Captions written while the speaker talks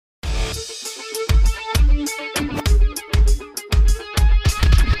Find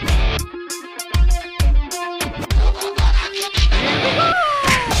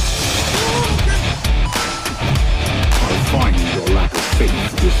your lack of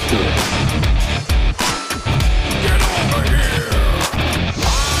faith disturbing. Get over here!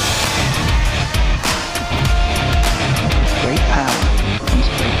 Great power comes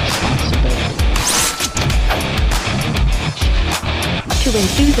great responsibility. To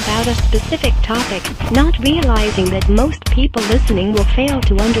enthuse about a specific topic, not realizing that most people listening will fail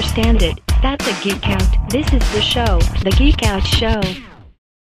to understand it. That's a Geek Out. This is the show, the Geek Out Show.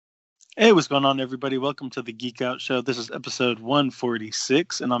 Hey, what's going on, everybody? Welcome to the Geek Out Show. This is episode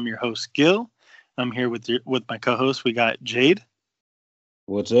 146, and I'm your host, Gil. I'm here with my co-host. We got Jade.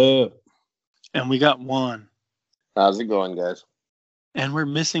 What's up? And we got Juan. How's it going, guys? And we're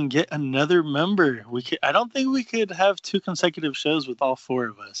missing yet another member. I don't think we could have 2 consecutive shows with all 4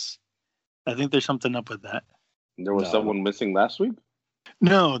 of us. I think there's something up with that. There was someone missing last week?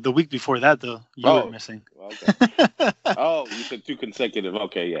 No, the week before that, though, you were missing. Okay. Oh, you said 2 consecutive.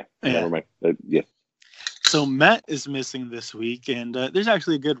 Okay, yeah. Never mind. Yeah. So Matt is missing this week, and there's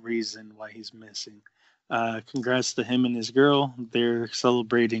actually a good reason why he's missing. Congrats to him and his girl. They're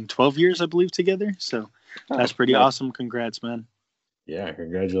celebrating 12 years, I believe, together. So that's pretty awesome. Congrats, man. Yeah,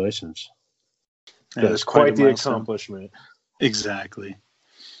 congratulations. That's quite the accomplishment. Exactly.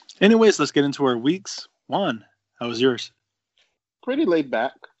 Anyways, let's get into our weeks. Juan, how was yours? Pretty laid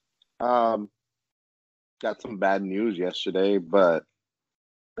back. Got some bad news yesterday, but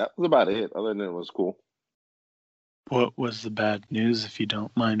that was about it. Other than it was cool. What was the bad news, if you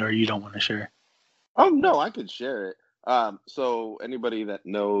don't mind, or you don't want to share? Oh, no, I could share it. So anybody that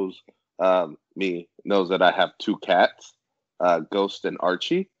knows me knows that I have 2 cats, Ghost and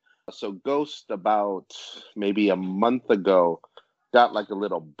Archie. So Ghost, about maybe a month ago, got like a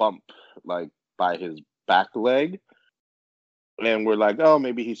little bump like by his back leg. And we're like, oh,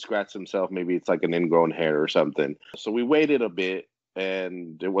 maybe he scratched himself. Maybe it's like an ingrown hair or something. So we waited a bit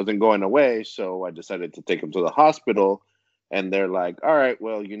and it wasn't going away. So I decided to take him to the hospital. And they're like, all right,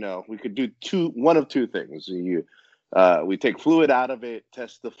 well, we could do one of 2 things. We take fluid out of it,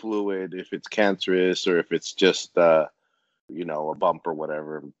 test the fluid, if it's cancerous or if it's just, a bump or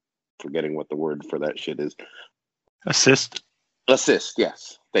whatever. I'm forgetting what the word for that shit is. Assist,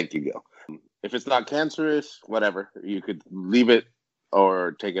 yes. Thank you, Gil. If it's not cancerous, whatever, you could leave it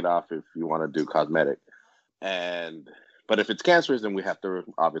or take it off if you want to do cosmetic. But if it's cancerous, then we have to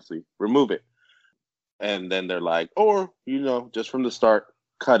obviously remove it. And then they're like, or, just from the start,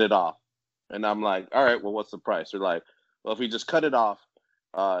 cut it off. And I'm like, all right, well, what's the price? They're like, well, if we just cut it off,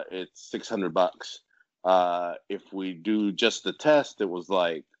 it's $600. If we do just the test, it was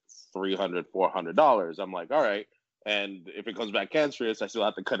like $300, $400. I'm like, all right. And if it comes back cancerous, I still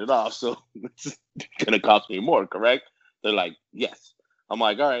have to cut it off. So it's going to cost me more, correct? They're like, yes. I'm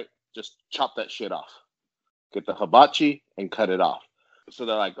like, all right, just chop that shit off. Get the hibachi and cut it off. So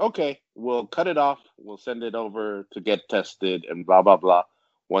they're like, okay, we'll cut it off. We'll send it over to get tested and blah, blah, blah.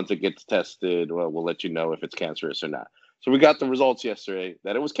 Once it gets tested, we'll let you know if it's cancerous or not. So we got the results yesterday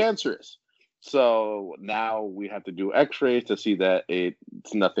that it was cancerous. So now we have to do x-rays to see that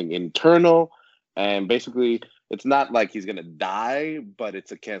it's nothing internal. And basically, it's not like he's going to die, but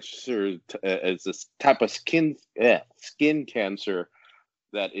it's a cancer. It's this type of skin cancer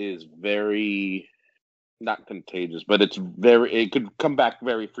that is very, not contagious, but it could come back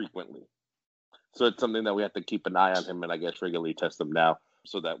very frequently. So it's something that we have to keep an eye on him and I guess regularly test him now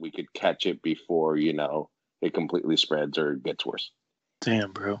so that we could catch it before, it completely spreads or gets worse.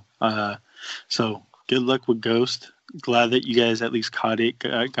 Damn, bro. So good luck with Ghost. Glad that you guys at least got it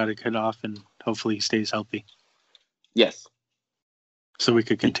cut off, and hopefully he stays healthy. Yes. So we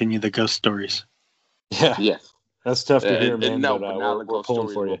could continue the ghost stories. Yeah. Yes. That's tough to hear, man. No, but now the ghost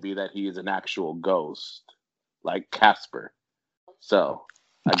story will be that he is an actual ghost, like Casper. So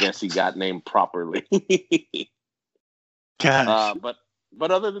I guess he got named properly. Gosh.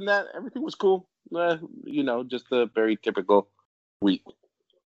 But other than that, everything was cool. Just a very typical week.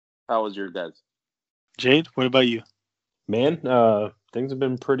 How was your guys? Jade, what about you? Man, things have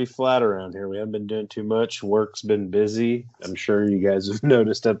been pretty flat around here. We haven't been doing too much. Work's been busy. I'm sure you guys have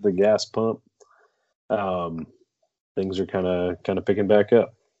noticed at the gas pump. Things are kind of picking back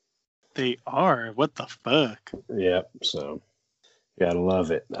up. They are. What the fuck? Yeah, so gotta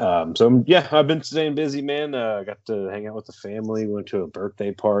love it. I've been staying busy, man. Got to hang out with the family. Went to a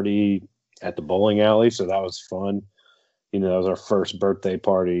birthday party at the bowling alley, so that was fun. That was our first birthday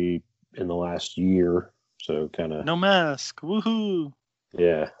party in the last year. So kind of no mask. Woohoo!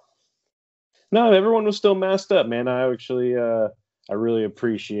 Yeah. No, everyone was still masked up, man. I actually I really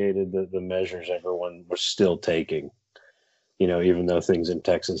appreciated the measures everyone was still taking, even though things in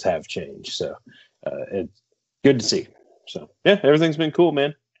Texas have changed. So it's good to see. So, yeah, everything's been cool,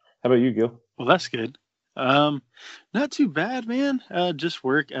 man. How about you, Gil? Well, that's good. Not too bad, man. Just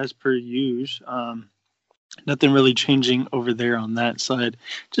work as per usual. Nothing really changing over there on that side.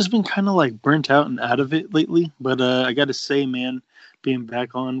 Just been kind of like burnt out and out of it lately. But I got to say, man, being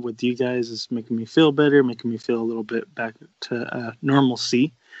back on with you guys is making me feel better, making me feel a little bit back to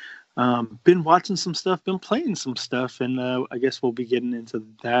normalcy. Been watching some stuff, been playing some stuff, and I guess we'll be getting into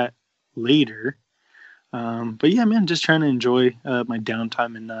that later. But yeah, man, just trying to enjoy my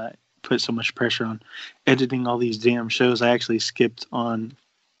downtime and not put so much pressure on editing all these damn shows. I actually skipped on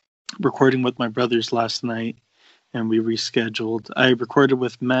recording with my brothers last night, and we rescheduled. I recorded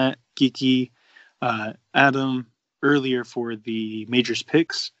with Matt, Geeky, Adam earlier for the Majors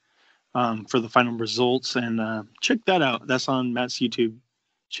picks for the final results, and check that out. That's on Matt's YouTube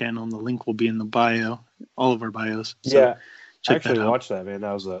channel, and the link will be in the bio, all of our bios. So yeah, I check that actually out. watched that, man.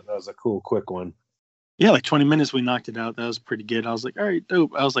 That was a cool, quick one. Yeah, like 20 minutes we knocked it out. That was pretty good. I was like, all right,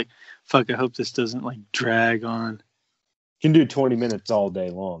 dope. I was like, fuck, I hope this doesn't like drag on. You can do 20 minutes all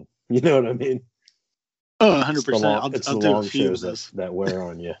day long. You know what I mean? Oh, 100%. It's I'll the do a long few of shows those. that wear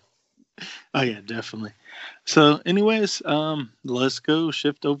on you. Oh yeah, definitely. So anyways, let's go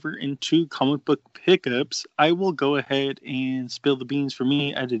shift over into comic book pickups. I will go ahead and spill the beans for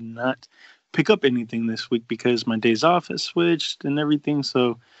me. I did not pick up anything this week because my days off has switched and everything,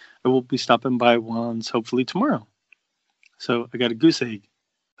 so I will be stopping by once hopefully tomorrow. So I got a goose egg.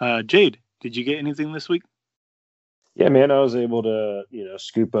 Jade, did you get anything this week? Yeah, man, I was able to,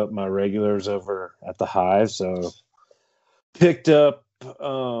 scoop up my regulars over at the Hive. So picked up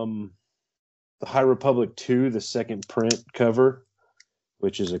the High Republic 2, the second print cover,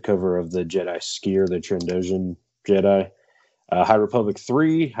 which is a cover of the Jedi Skier, the Trandoshan Jedi. High Republic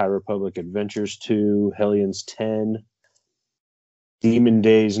 3, High Republic Adventures 2, Hellions 10, Demon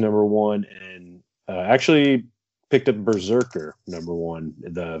Days #1, and actually picked up Berserker #1,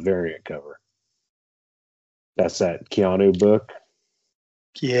 the variant cover. That's that Keanu book.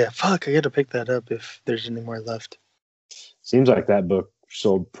 Yeah, fuck, I gotta pick that up if there's any more left. Seems like that book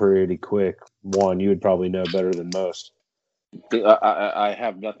sold pretty quick. Juan, you would probably know better than most. I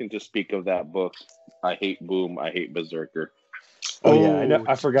have nothing to speak of that book. I hate Boom. I hate Berserker. Oh yeah, I know.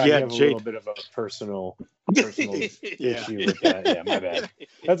 I forgot you have Jade. a little bit of a personal issue with that. Yeah, my bad.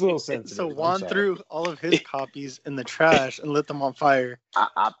 That's a little sensitive. So Juan threw all of his copies in the trash and lit them on fire.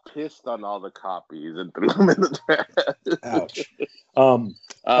 I pissed on all the copies and threw them in the trash. Ouch.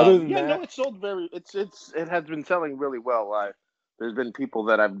 Other than that, no, it sold it has been selling really well. There's been people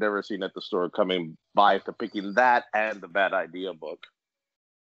that I've never seen at the store coming by to picking that and the Bad Idea book.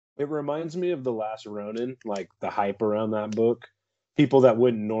 it reminds me of The Last Ronin, like the hype around that book. People that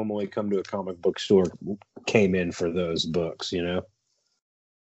wouldn't normally come to a comic book store came in for those books,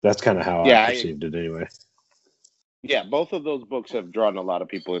 That's kind of how I perceived it anyway. Yeah, both of those books have drawn a lot of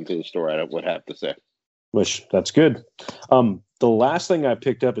people into the store, I would have to say. Which, that's good. The last thing I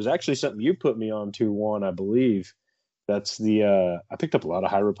picked up is actually something you put me on to, Juan, I believe. That's I picked up a lot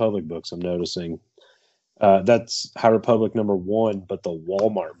of High Republic books, I'm noticing. That's High Republic #1, but the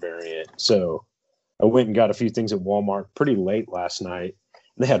Walmart variant. So I went and got a few things at Walmart pretty late last night.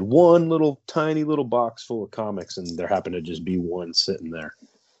 And they had one tiny little box full of comics, and there happened to just be one sitting there.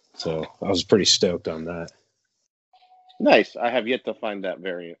 So I was pretty stoked on that. Nice. I have yet to find that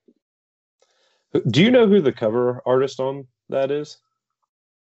variant. Do you know who the cover artist on that is?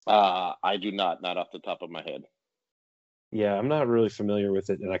 I do not off the top of my head. Yeah, I'm not really familiar with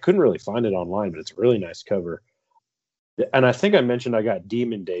it, and I couldn't really find it online, but it's a really nice cover. And I think I mentioned I got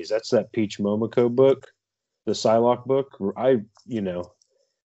Demon Days. That's that Peach Momoko book, the Psylocke book.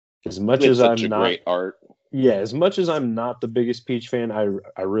 As much as I'm not great art. Yeah, as much as I'm not the biggest Peach fan,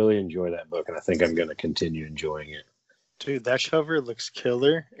 I really enjoy that book, and I think I'm going to continue enjoying it. Dude, that cover looks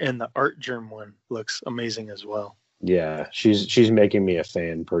killer, and the art germ one looks amazing as well. Yeah, she's making me a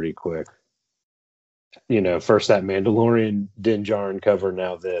fan pretty quick. First that Mandalorian Din Djarin cover,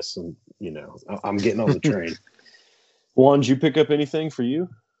 now this, and I'm getting on the train. Juan, did you pick up anything for you?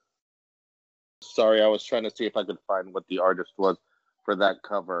 Sorry, I was trying to see if I could find what the artist was for that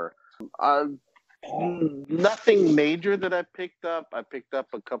cover. Nothing major that I picked up. I picked up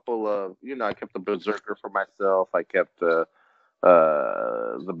a couple of, I kept the Berserker for myself. I kept the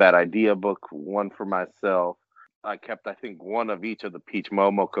Bad Idea book, one for myself. I kept, I think, one of each of the Peach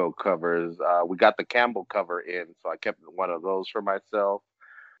Momoko covers. We got the Campbell cover in, so I kept one of those for myself.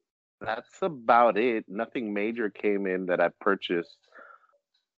 That's about it. Nothing major came in that I purchased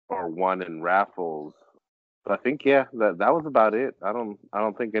or won in raffles. I think that was about it. I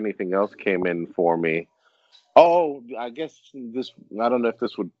don't think anything else came in for me. Oh, I guess this. I don't know if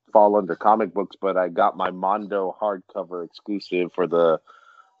this would fall under comic books, but I got my Mondo hardcover exclusive for the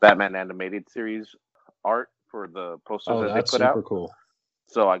Batman animated series art for the posters Oh, that they that's put out. super cool.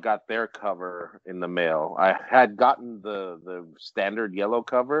 So I got their cover in the mail. I had gotten the standard yellow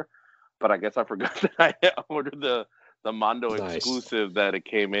cover, but I guess I forgot that I ordered the Mondo Nice. exclusive that it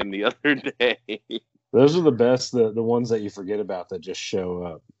came in the other day. Those are the best, the ones that you forget about that just show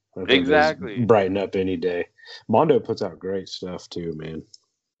up. I think those Exactly. brighten up any day. Mondo puts out great stuff too, man.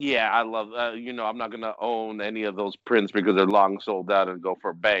 Yeah, I love. I'm not gonna own any of those prints because they're long sold out and go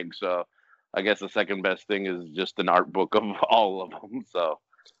for a bang. So, I guess the second best thing is just an art book of all of them. So,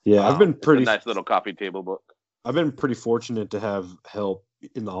 Yeah, I've been it's pretty a nice little coffee table book. I've been pretty fortunate to have help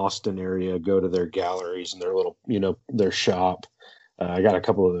in the Austin area go to their galleries and their little, their shop. I got a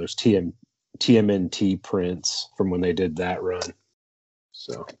couple of those TMNT prints from when they did that run.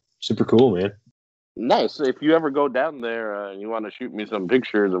 So super cool, man. Nice. If you ever go down there and you want to shoot me some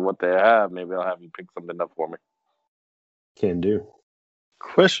pictures of what they have, maybe I'll have you pick something up for me. Can do.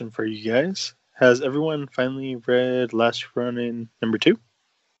 Question for you guys. Has everyone finally read Last Ronin #2?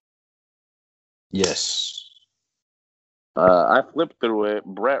 Yes. I flipped through it.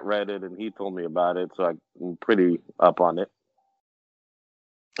 Brett read it and he told me about it, so I'm pretty up on it.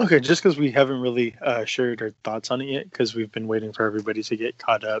 Okay, just because we haven't really shared our thoughts on it yet, because we've been waiting for everybody to get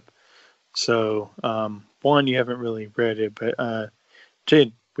caught up. So, one, you haven't really read it, but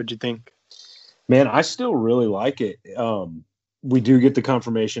Jade, what'd you think? Man, I still really like it. We do get the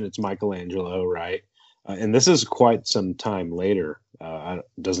confirmation it's Michelangelo, right? And this is quite some time later.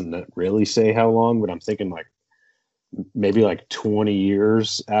 Doesn't that really say how long, but I'm thinking maybe 20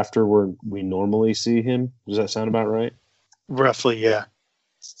 years after we normally see him. Does that sound about right? Roughly, yeah.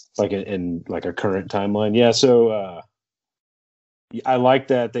 Like in a current timeline. Yeah. So, I like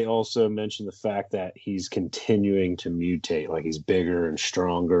that they also mention the fact that he's continuing to mutate, like he's bigger and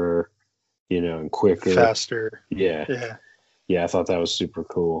stronger, and quicker, faster. Yeah. I thought that was super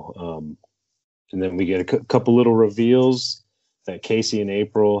cool. And then we get a couple little reveals that Casey and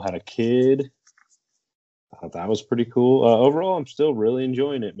April had a kid. I thought that was pretty cool. Overall, I'm still really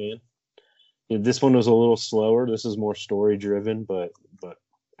enjoying it, man. This one was a little slower. This is more story driven, but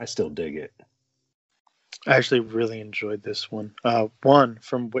I still dig it. I actually really enjoyed this one. One,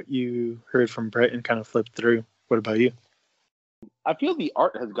 from what you heard from Brett and kind of flipped through. What about you? I feel the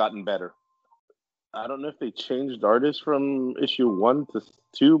art has gotten better. I don't know if they changed artists from issue 1 to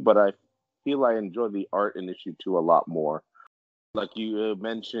 2, but I feel I enjoy the art in issue 2 a lot more. Like you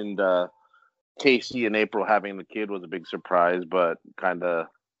mentioned, Casey and April having the kid was a big surprise, but kind of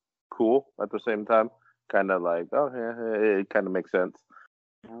cool at the same time. Kind of like, oh, yeah, it kind of makes sense.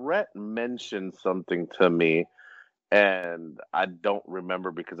 Brett mentioned something to me, and I don't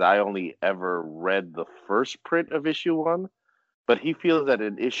remember because I only ever read the first print of issue 1. But he feels that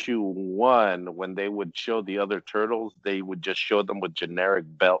in issue 1, when they would show the other turtles, they would just show them with generic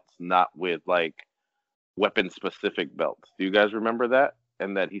belts, not with weapon-specific belts. Do you guys remember that?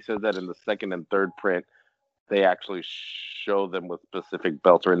 And that he says that in the second and third print, they actually show them with specific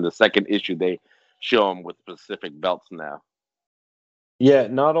belts, or in the second issue, they show them with specific belts now. Yeah,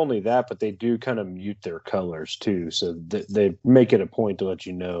 not only that, but they do kind of mute their colors too. So they make it a point to let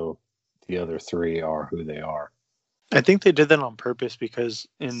you know the other three are who they are. I think they did that on purpose because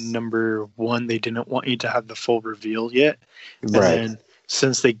in #1 they didn't want you to have the full reveal yet, and then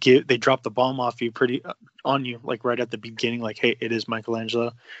since they drop the bomb off you on you right at the beginning, hey, it is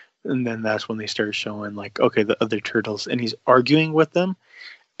Michelangelo, and then that's when they start showing okay, the other turtles, and he's arguing with them,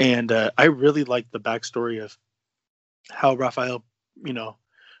 and I really like the backstory of how Raphael,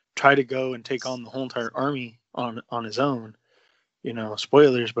 tried to go and take on the whole entire army on his own.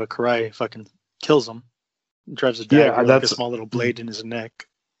 Spoilers, but Karai fucking kills him. Drives a dagger, a small little blade in his neck.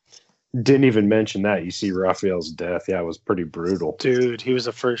 Didn't even mention that. You see Raphael's death. Yeah, it was pretty brutal. Dude, he was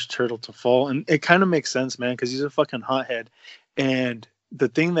the first turtle to fall. And it kind of makes sense, man, because he's a fucking hothead. And the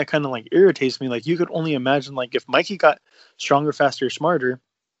thing that kind of irritates me, you could only imagine, if Mikey got stronger, faster, smarter,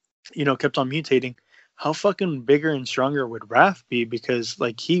 kept on mutating, how fucking bigger and stronger would Raph be? Because,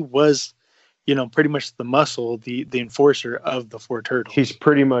 he was, pretty much the muscle, the enforcer of the 4 turtles. He's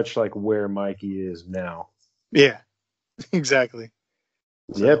pretty much where Mikey is now. Yeah, exactly.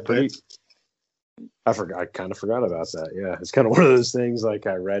 So, yeah, pretty. I kind of forgot about that. Yeah, it's kind of one of those things. I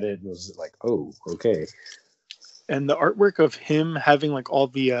read it and was like, "Oh, okay." And the artwork of him having all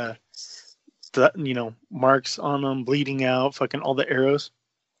the marks on him, bleeding out, fucking all the arrows.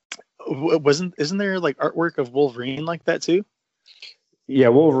 Isn't there artwork of Wolverine like that too? Yeah,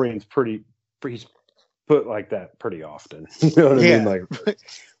 Wolverine's pretty put like that pretty often. You know what I mean? Like,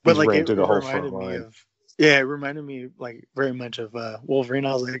 but like ran it through the whole reminded front me line. of it reminded me like very much of Wolverine.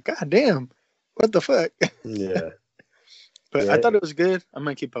 I was like, God damn, what the fuck? Yeah. But Yeah. I thought it was good. I'm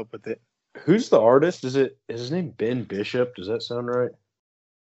gonna keep up with it. Who's the artist? Is his name Ben Bishop? Does that sound right?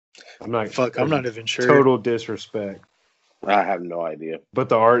 I'm not even sure. Total disrespect. I have no idea. But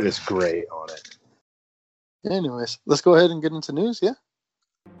the art is great on it. Anyways, let's go ahead and get into news, yeah?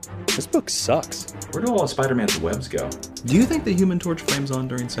 This book sucks. Where do all of Spider-Man's webs go? Do you think the Human Torch flames on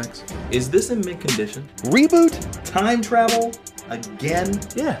during sex? Is this in mint condition? Reboot? Time travel? Again?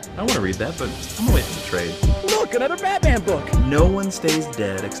 Yeah, I want to read that, but I'm gonna wait for the trade. Look, another Batman book! No one stays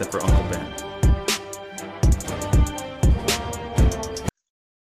dead except for Uncle Ben.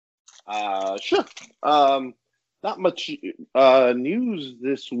 Sure. Not much news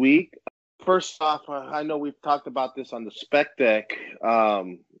this week. First off, I know we've talked about this on the spec deck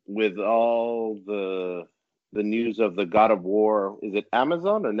with all the news of the God of War. Is it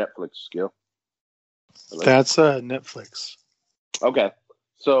Amazon or Netflix, Skill? That's Netflix. Okay.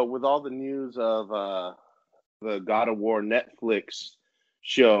 So with all the news of the God of War Netflix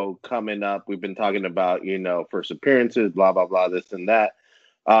show coming up, we've been talking about, first appearances, blah, blah, blah, this and that.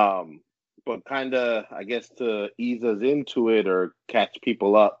 But kind of, I guess, to ease us into it or catch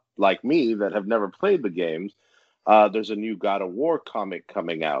people up like me that have never played the games, there's a new God of War comic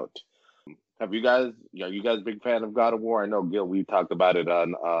coming out. Are you guys a big fan of God of War? I know, Gil, we talked about it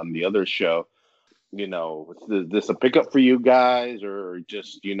on the other show. Is this a pickup for you guys, or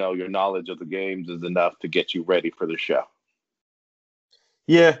just, your knowledge of the games is enough to get you ready for the show?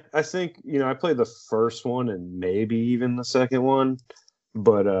 Yeah, I think, I played the first one and maybe even the second one,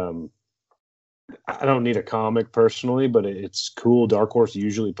 but I don't need a comic personally, but it's cool. Dark Horse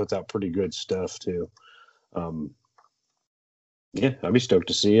usually puts out pretty good stuff too. Yeah, I'd be stoked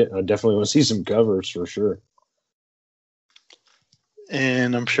to see it. I definitely want to see some covers for sure.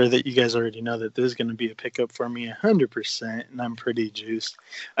 And I'm sure that you guys already know that this is going to be a pickup for me 100%, and I'm pretty juiced.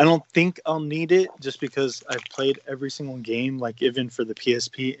 I don't think I'll need it just because I've played every single game, like even for the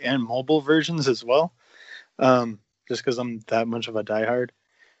PSP and mobile versions as well, just because I'm that much of a diehard.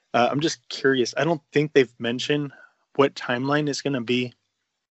 I'm just curious. I don't think they've mentioned what timeline is going to be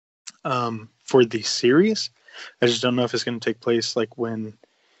for the series. I just don't know if it's going to take place like when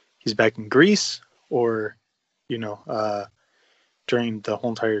he's back in Greece or, during the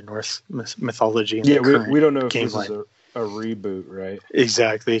whole entire Norse mythology. And we don't know if this line. is a reboot, right?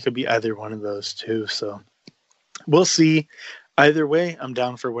 Exactly. It could be either one of those two. So we'll see. Either way, I'm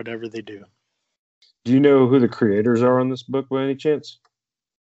down for whatever they do. Do you know who the creators are on this book by any chance?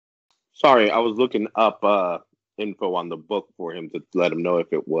 Sorry, I was looking up info on the book for him to let him know if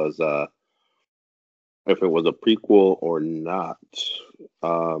it was a prequel or not.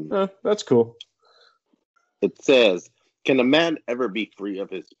 That's cool. It says, can a man ever be free of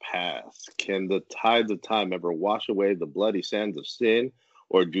his past? Can the tides of time ever wash away the bloody sands of sin?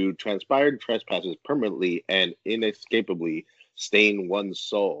 Or do transpired trespasses permanently and inescapably stain one's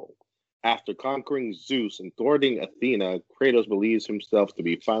soul? After conquering Zeus and thwarting Athena, Kratos believes himself to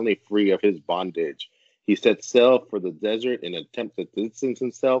be finally free of his bondage. He sets sail for the desert in an attempt to distance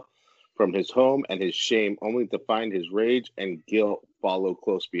himself from his home and his shame, only to find his rage and guilt follow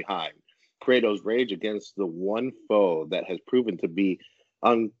close behind. Kratos' rage against the one foe that has proven to be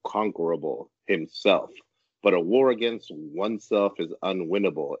unconquerable, himself. But a war against oneself is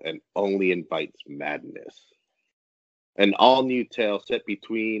unwinnable and only invites madness. An all-new tale set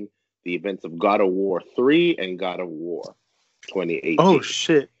between the events of God of War 3 and God of War 2018. Oh,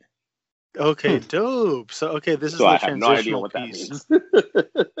 shit. Okay, dope. So, this is So the I have no idea transitional what that piece.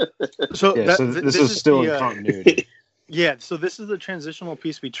 means. So, this is still in continuity. Yeah, so this is the transitional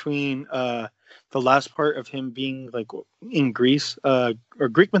piece between the last part of him being like in Greece, or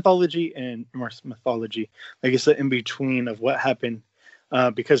Greek mythology and Norse mythology. Like it's the in between of what happened,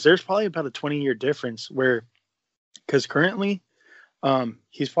 because there's probably about a 20-year difference because currently,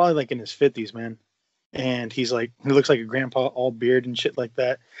 he's probably like in his 50s, man, and he looks like a grandpa, all beard and shit like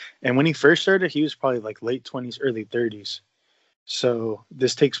that. And when he first started, he was probably like late 20s, early 30s. So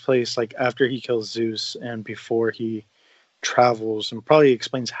this takes place like after he kills Zeus and before he travels, and probably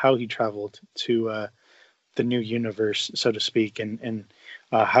explains how he traveled to the new universe, so to speak, and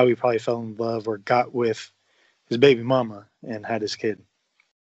how he probably fell in love or got with his baby mama and had his kid.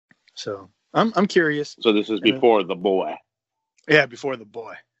 So I'm curious. So this is before the boy. Yeah, before the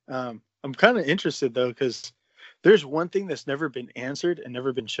boy. I'm kind of interested though, because there's one thing that's never been answered and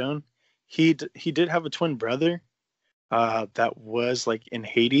never been shown. He did have a twin brother that was like in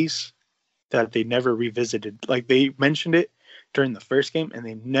Hades that they never revisited. Like they mentioned it during the first game, and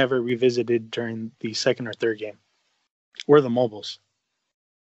they never revisited during the second or third game, or the mobiles.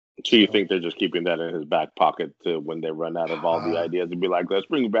 So you think they're just keeping that in his back pocket to when they run out of all the ideas and be like, let's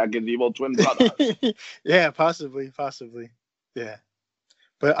bring back his evil twin brother. Yeah, possibly. Yeah.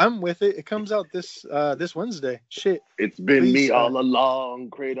 But I'm with it. It comes out this Wednesday. Shit. It's been Please, me all along,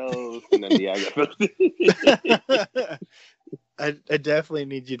 Kratos. And then I definitely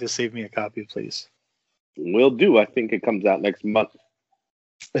need you to save me a copy, please. Will do. I think it comes out next month.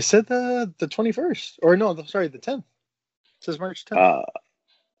 I said the 21st. Or no, sorry, the 10th. It says March 10th.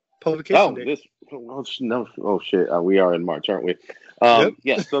 Publication date. Oh shit. We are in March, aren't we? Yep.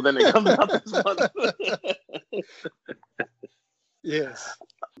 Yeah, so then it comes out this month. Yes.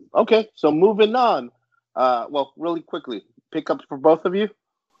 Okay, so moving on. Well, really quickly, pickups for both of you?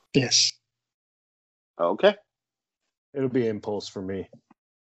 Yes. Okay. It'll be impulse for me.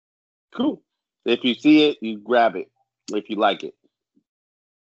 Cool. If you see it, you grab it. If you like it.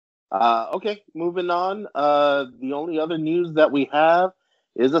 Okay, moving on. The only other news that we have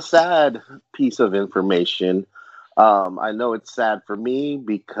is a sad piece of information. I know it's sad for me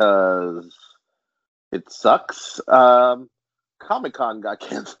because it sucks. Comic-Con got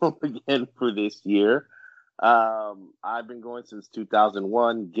canceled again for this year. I've been going since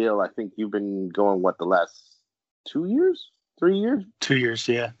 2001. Gil, I think you've been going, the last 2 years? 3 years? 2 years,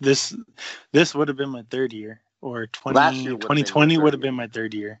 yeah. This would have been my third year. Or 2020 would have been my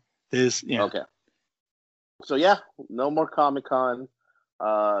third year. Okay. So, yeah, no more Comic-Con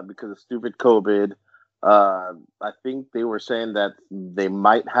because of stupid COVID. I think they were saying that they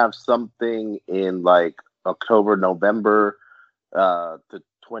might have something in, October, November, to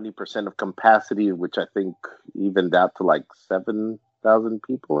 20% of capacity, which I think evened out to 7,000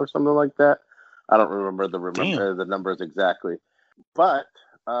 people or something like that. I don't remember the numbers exactly, but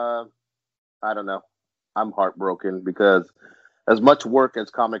I don't know. I'm heartbroken because as much work as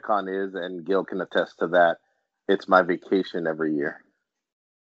Comic-Con is, and Gil can attest to that, it's my vacation every year.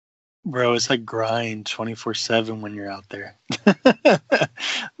 Bro, it's like grind 24/7 when you're out there.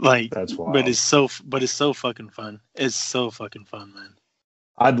 That's wild. But it's so fucking fun. It's so fucking fun, man.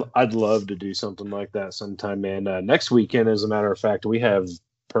 I'd love to do something like that sometime, man. Next weekend, as a matter of fact, we have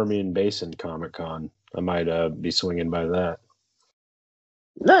Permian Basin Comic-Con. I might be swinging by that.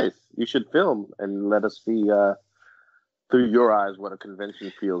 Nice. You should film and let us see through your eyes what a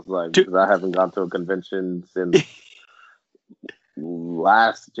convention feels like. Because I haven't gone to a convention since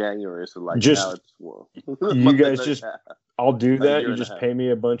last January. So now it's you guys just. I'll do that. You just pay me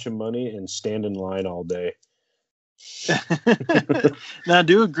a bunch of money and stand in line all day. Now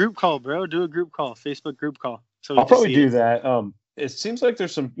do a group call, bro. Do a group call, Facebook group call. So I'll probably do that. It seems like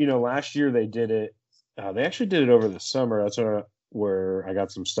there's some. Last year they did it. They actually did it over the summer. That's where I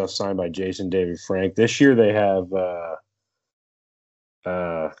got some stuff signed by Jason David Frank. This year they have.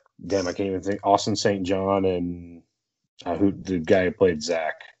 Damn, I can't even think. Austin St. John and who the guy who played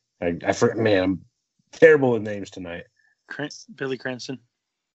Zach. I forget. Man, I'm terrible with names tonight. Billy Cranston.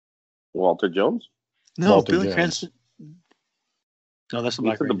 Walter Jones? No, Walter Billy Jones. Cranston. No, that's the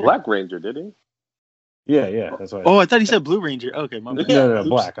Black Ranger. The Black Ranger, did he? Yeah, that's why. Oh, I thought he said Blue Ranger. Okay, my bad. No,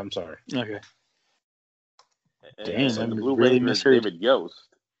 Black. I'm sorry. Okay. Damn, I the Blue really Ranger misheard. David Yost.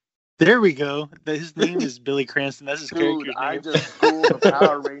 There we go. His name is Billy Cranston. That's his character's name. I just schooled a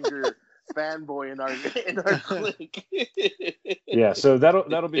Power Ranger fanboy in our clique. Yeah, so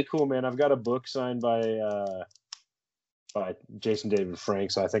that'll be cool, man. I've got a book signed by Jason David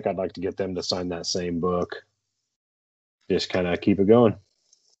Frank, so I think I'd like to get them to sign that same book. Just kind of keep it going.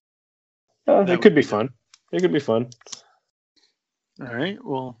 It could be fun. It could be fun. All right.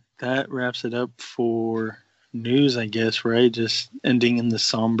 Well, that wraps it up for news, I guess, right? Just ending in the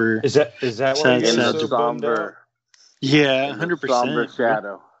somber. Is that why sad, you're sad so bummed out? Yeah, 100%. Somber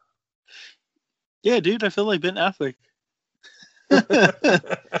shadow. Yeah, dude, I feel like Ben Affleck.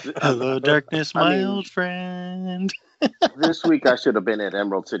 Hello, darkness, my old friend. This week I should have been at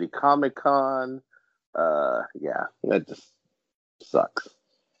Emerald City Comic Con. Yeah, that just sucks.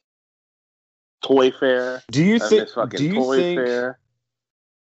 Toy Fair. Do you think? Fair.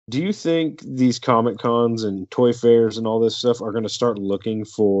 Do you think these Comic Cons and Toy Fairs and all this stuff are going to start looking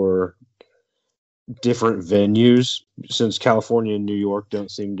for different venues since California and New York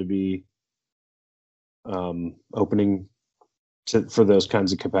don't seem to be opening for those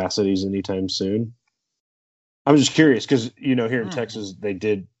kinds of capacities anytime soon? I'm just curious because here in Texas they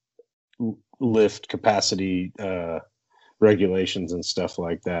did lift capacity regulations and stuff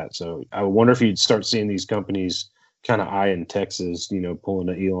like that. So I wonder if you'd start seeing these companies kind of eyeing Texas, pulling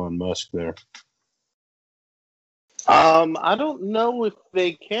an Elon Musk there. I don't know if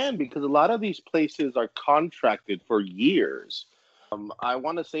they can because a lot of these places are contracted for years. I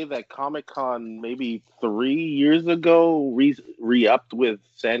want to say that Comic Con maybe 3 years ago re-upped with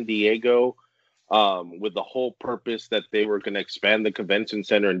San Diego, with the whole purpose that they were going to expand the convention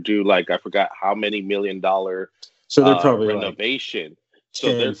center and do like I forgot how many $1 million So they're probably renovation. So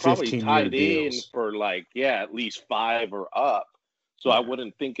 10, they're probably 15 tied year in deals. for like at least 5 or up. So Yeah. I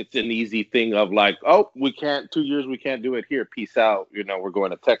wouldn't think it's an easy thing of like, oh, we can't 2 years, we can't do it here. Peace out. We're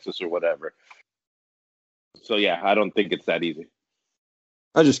going to Texas or whatever. So yeah, I don't think it's that easy.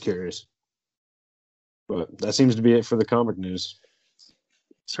 I'm just curious. But that seems to be it for the comic news.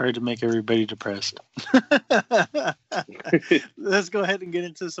 Sorry to make everybody depressed. Let's go ahead and get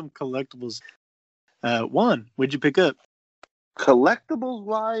into some collectibles. Juan, what'd you pick up? Collectibles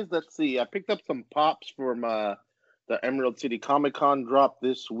wise, let's see. I picked up some pops from the Emerald City Comic Con drop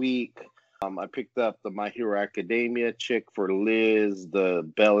this week. I picked up the My Hero Academia chick for Liz, the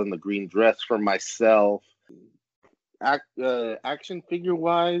Belle in the green dress for myself. Action figure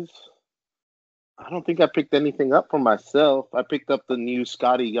wise, I don't think I picked anything up for myself. I picked up the new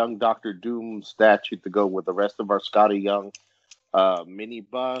Scotty Young Doctor Doom statue to go with the rest of our Scotty Young mini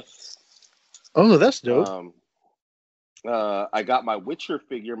bus. Oh, that's dope. I got my Witcher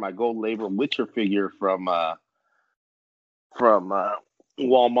figure, my gold label Witcher figure from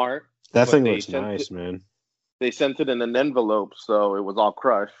Walmart. That thing looks nice, man. They sent it in an envelope, so it was all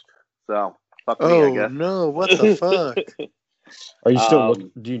crushed. So fuck me, I guess. Oh no! What the fuck? Are you still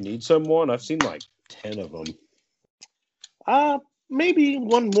looking? Do you need someone? I've seen like 10 of them. Maybe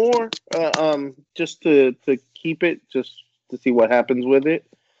one more. Just to keep it, just to see what happens with it.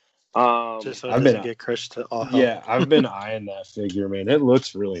 Just so it doesn't get crushed to all hell. Yeah, I've been eyeing that figure, man. It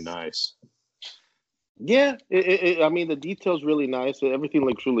looks really nice. Yeah, I mean, the detail's really nice. Everything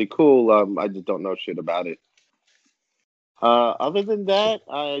looks really cool. I just don't know shit about it. Other than that,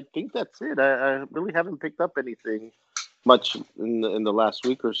 I think that's it. I really haven't picked up anything much in the last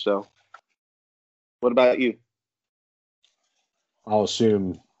week or so. What about you? I'll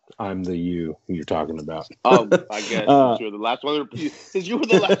assume I'm the you you're talking about. Oh, I guess you're the last one. Since you were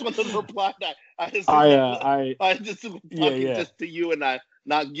the last one to reply, I just talking just to you and I,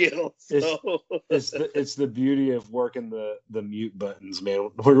 not Gil. So. It's the beauty of working the mute buttons,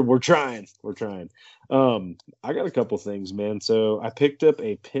 man. We're trying. I got a couple things, man. So I picked up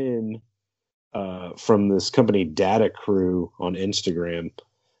a pin from this company Data Crew on Instagram.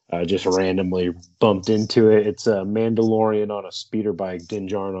 Just randomly bumped into it. It's a Mandalorian on a speeder bike, Din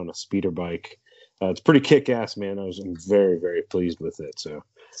Djarin on a speeder bike. It's pretty kick-ass, man. I'm very, very pleased with it. So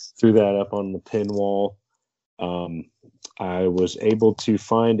threw that up on the pin wall. I was able to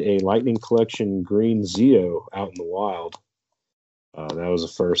find a Lightning Collection green Zeo out in the wild. That was the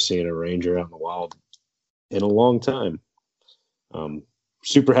first seeing a Ranger out in the wild in a long time.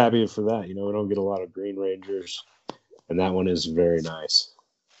 Super happy for that. We don't get a lot of green Rangers, and that one is very nice.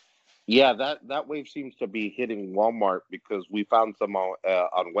 Yeah, that wave seems to be hitting Walmart because we found some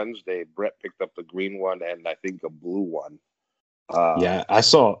on Wednesday. Brett picked up the green one and I think a blue one. Yeah, I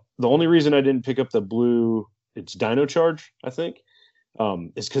saw. The only reason I didn't pick up the blue, it's Dino Charge, I think,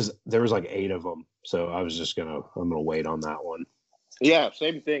 is because there was like 8 of them. So I was just I'm gonna wait on that one. Yeah,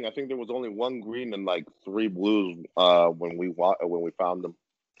 same thing. I think there was only 1 green and like 3 blues when we found them.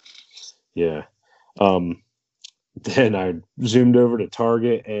 Yeah. Then I zoomed over to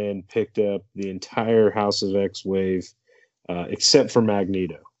Target and picked up the entire House of X wave, except for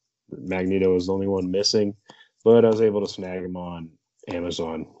Magneto. Magneto was the only one missing, but I was able to snag him on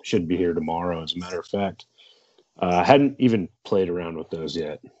Amazon. Should be here tomorrow, as a matter of fact. I hadn't even played around with those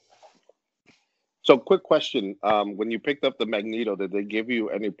yet. So, quick question. When you picked up the Magneto, did they give you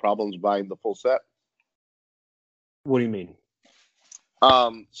any problems buying the full set? What do you mean?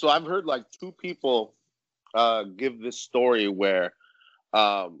 So I've heard like 2 people give this story where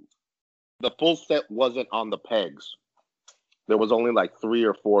the full set wasn't on the pegs. There was only like 3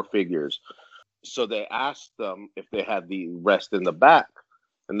 or 4 figures. So they asked them if they had the rest in the back.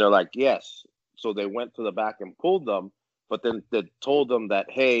 And they're like, yes. So they went to the back and pulled them. But then they told them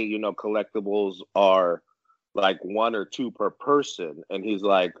that, hey, collectibles are like 1 or 2 per person. And he's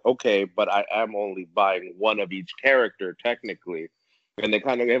like, okay, but I am only buying 1 of each character technically. And they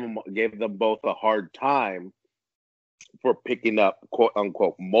kind of gave them both a hard time for picking up quote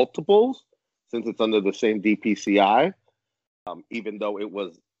unquote multiples since it's under the same DPCI, even though it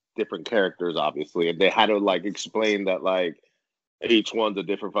was different characters, obviously. And they had to like explain that like each one's a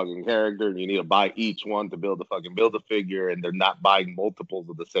different fucking character and you need to buy each one to build a figure, and they're not buying multiples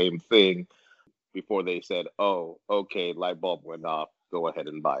of the same thing before they said, oh, okay, light bulb went off, go ahead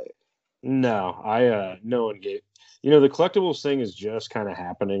and buy it. No, no one gave. The collectibles thing is just kind of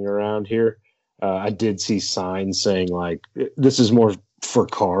happening around here. I did see signs saying like this is more for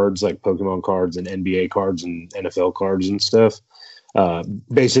cards, like Pokemon cards and NBA cards and NFL cards and stuff.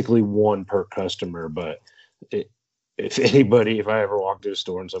 Basically one per customer. But if I ever walked to a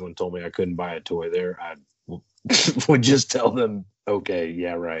store and someone told me I couldn't buy a toy there, I would just tell them, okay,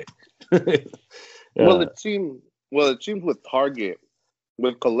 yeah, right. Well, it seems with Target,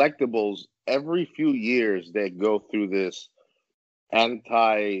 with collectibles, every few years they go through this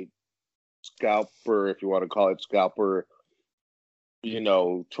anti-scalper, if you want to call it scalper,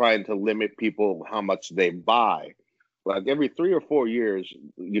 trying to limit people how much they buy. Like every 3 or 4 years,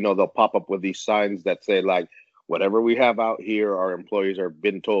 they'll pop up with these signs that say like, whatever we have out here, our employees are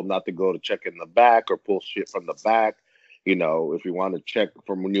been told not to go to check in the back or pull shit from the back. If you want to check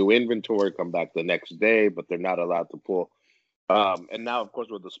for new inventory, come back the next day, but they're not allowed to pull. And now, of course,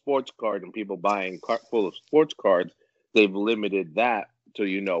 with the sports card and people buying full of sports cards, they've limited that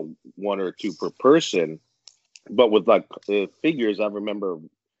to, 1 or 2 per person. But with like figures, I remember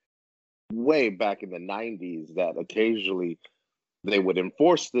way back in the 90s that occasionally they would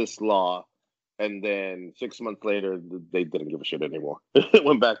enforce this law. And then 6 months later, they didn't give a shit anymore. It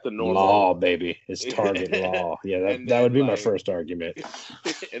went back to normal. Law, baby. It's Target law. Yeah, that would be my first argument.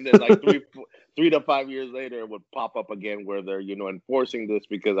 And then like 3 to 5 years later, it would pop up again where they're, enforcing this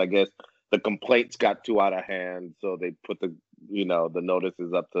because I guess the complaints got too out of hand. So they put the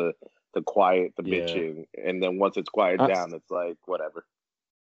notices up to quiet the bitching. And then once it's quieted down, it's like, whatever.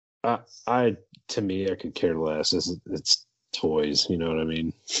 To me, I could care less. It's toys, you know what I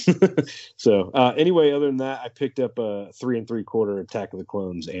mean? So anyway, other than that, I picked up a 3 3/4 Attack of the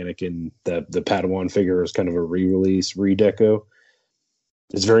Clones Anakin. The Padawan figure is kind of a re-release, redeco.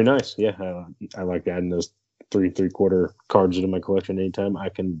 It's very nice. Yeah, I like adding those 3 3/4 cards into my collection anytime I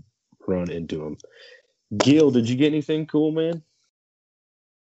can run into them. Gil, did you get anything cool, man?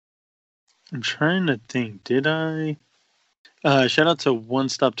 I'm trying to think. Did I? Shout out to One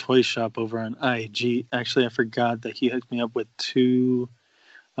Stop Toy Shop over on IG. Actually, I forgot that he hooked me up with 2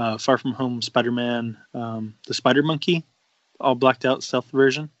 Far From Home Spider-Man, the Spider Monkey, all blacked out stealth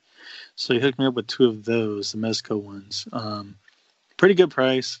version. So he hooked me up with 2 of those, the Mezco ones. Pretty good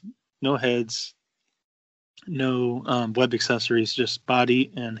price. No heads, no web accessories, just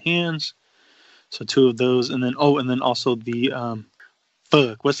body and hands. So 2 of those, and then also the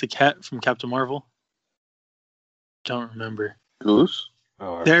what's the cat from Captain Marvel? Don't remember. Goose?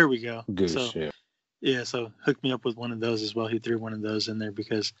 Oh, there we go. Goose, so, yeah. So hooked me up with one of those as well. He threw one of those in there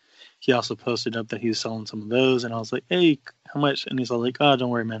because he also posted up that he was selling some of those. And I was like, hey, how much? And he's all like, oh,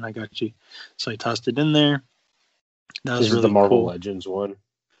 don't worry, man. I got you. So he tossed it in there. That was really the Marvel cool. Legends one?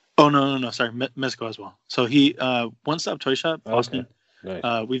 Oh, no. Sorry. Mezco as well. So he, One Stop Toy Shop, Austin. Okay.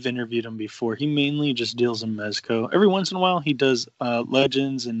 Nice. We've interviewed him before. He mainly just deals in Mezco. Every once in a while, he does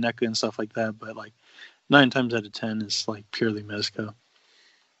Legends and NECA and stuff like that. But like, 9 times out of 10 is like purely Mezco.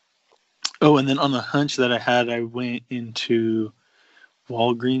 Oh, and then on the hunch that I had, I went into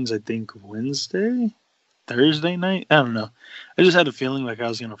Walgreens, I think Thursday night. I don't know. I just had a feeling like I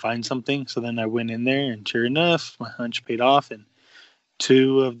was going to find something. So then I went in there, and sure enough, my hunch paid off. And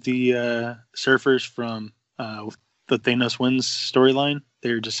 2 of the surfers from the Thanos Wins storyline,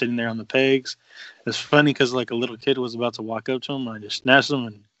 they were just sitting there on the pegs. It's funny because like a little kid was about to walk up to them, and I just snatched them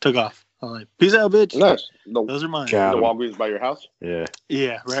and took off. I'm like, peace out, bitch. Nice. Those are mine. The Walgreens by your house? Yeah.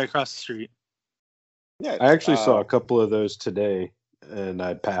 Yeah, right across the street. Yeah. I actually saw a couple of those today, and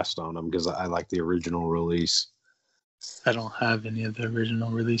I passed on them because I like the original release. I don't have any of the original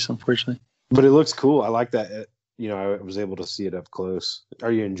release, unfortunately. But it looks cool. I like that. I was able to see it up close.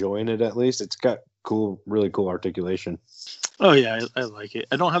 Are you enjoying it at least? It's got really cool articulation. Oh, yeah, I like it.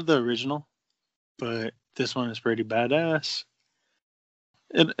 I don't have the original, but this one is pretty badass.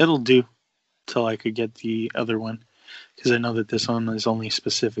 It'll do till I could get the other one, because I know that this one is only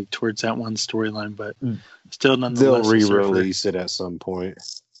specific towards that one storyline, but still nonetheless. They'll re-release it at some point.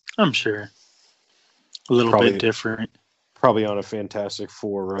 I'm sure. A little bit different. Probably on a Fantastic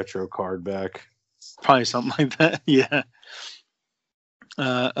Four retro card back. Probably something like that, yeah.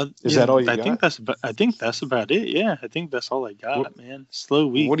 Is that all you got? I think that's about it, yeah. I think that's all I got, man. Slow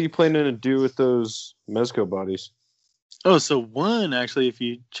week. What are you planning to do with those Mezco bodies? Oh, so one, actually, if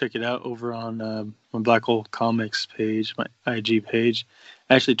you check it out over on my Black Hole Comics page, my IG page,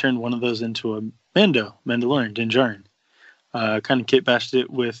 I actually turned one of those into a Mandalorian, Din Djarin. Kind of kit bashed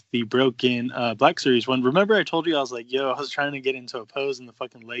it with the broken Black Series one. Remember I told you I was like, I was trying to get into a pose and the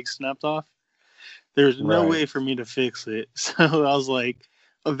fucking leg snapped off? There's no way for me to fix it. So I was like,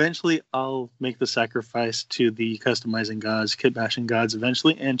 eventually I'll make the sacrifice to the customizing gods, kit bashing gods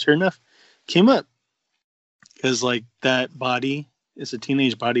eventually. And sure enough, came up because like that body is a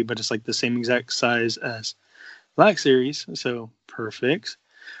teenage body, but it's like the same exact size as Black Series, so perfect.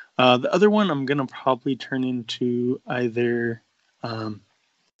 The other one I'm gonna probably turn into either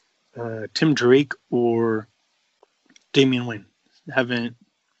Tim Drake or Damian Wayne. Haven't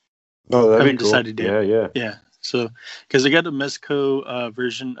decided yet. Yeah. So because I got a Mezco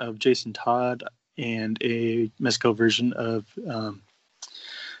version of Jason Todd and a Mezco version of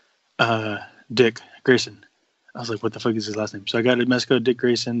Dick Grayson. I was like, what the fuck is his last name? So I got a Mezco, Dick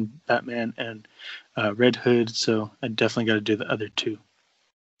Grayson, Batman, and Red Hood. So I definitely got to do the other two.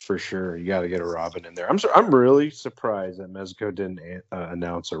 For sure, you got to get a Robin in there. I'm really surprised that Mezco didn't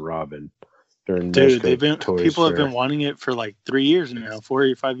announce a Robin during Dude, Mezco people have Fair. been wanting it for like 3 years now, 4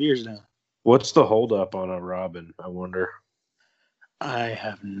 or 5 years now. What's the holdup on a Robin? I wonder. I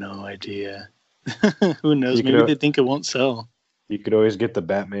have no idea. Who knows? Maybe they think it won't sell. You could always get the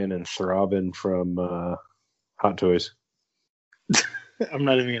Batman and Robin from Hot Toys. I'm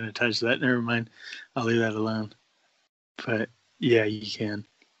not even going to touch that. Never mind. I'll leave that alone. But yeah, you can.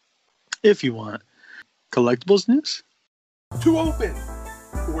 If you want. Collectibles news? Too open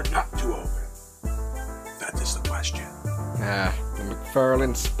or not too open? That is the question. The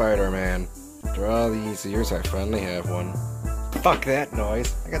McFarlane Spider-Man. After all these years, I finally have one. Fuck that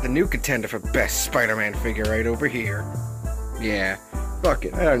noise. I got the new contender for best Spider-Man figure right over here. Yeah, fuck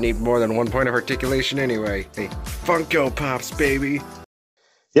it. I don't need more than 1 point of articulation anyway. Hey, Funko Pops, baby.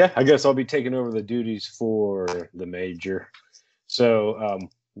 Yeah, I guess I'll be taking over the duties for the major. So,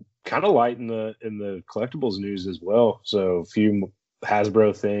 kind of light in the collectibles news as well. So, a few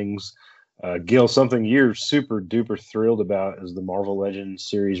Hasbro things. Gil, something you're super duper thrilled about is the Marvel Legends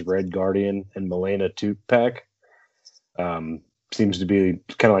series Red Guardian and Milena 2-pack. Seems to be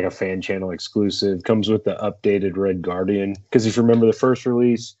kind of like a fan channel exclusive. Comes with the updated Red Guardian. Because if you remember the first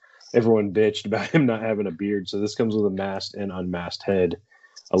release, everyone bitched about him not having a beard. So this comes with a masked and unmasked head.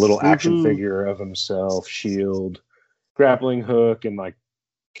 A little action figure of himself, shield, grappling hook, and like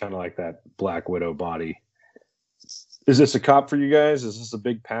kind of like that Black Widow body. Is this a cop for you guys? Is this a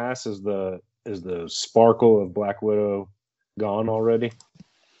big pass? Is the sparkle of Black Widow gone already?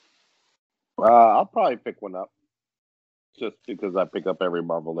 I'll probably pick one up. Just because I pick up every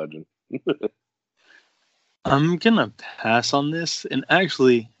Marvel Legend. I'm going to pass on this. And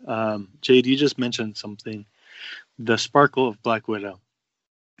actually, Jade, you just mentioned something. The sparkle of Black Widow.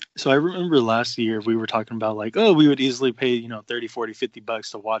 So I remember last year we were talking about like, oh, we would easily pay, 30, 40,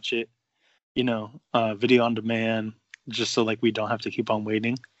 $50 to watch it, video on demand, just so like we don't have to keep on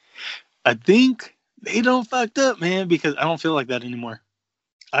waiting. I think they don't fucked up, man, because I don't feel like that anymore.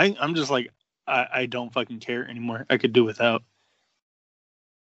 I'm just like, I don't fucking care anymore. I could do without.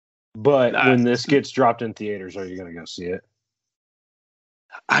 But when this gets dropped in theaters, are you going to go see it?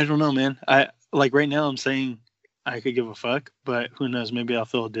 I don't know, man. I like right now I'm saying I could give a fuck, but who knows? Maybe I'll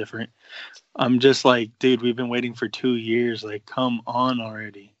feel different. I'm just like, dude, we've been waiting for 2 years. Like, come on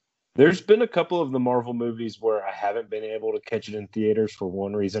already. There's been a couple of the Marvel movies where I haven't been able to catch it in theaters for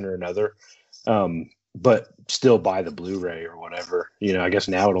one reason or another. But still buy the Blu-ray or whatever. I guess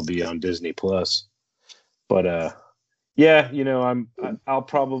now it'll be on Disney Plus. But yeah, I'll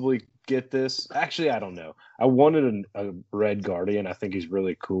probably get this. Actually, I don't know. I wanted a Red Guardian. I think he's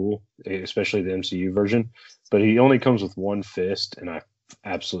really cool, especially the MCU version. But he only comes with one fist, and I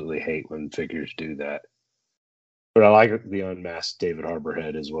absolutely hate when figures do that. But I like the unmasked David Harbour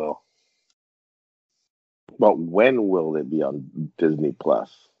head as well. But when will it be on Disney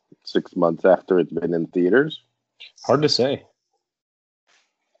Plus? 6 months after it's been in theaters? Hard to say.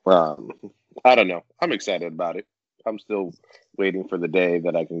 I don't know. I'm excited about it. I'm still waiting for the day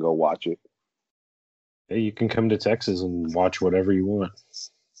that I can go watch it. Hey, you can come to Texas and watch whatever you want.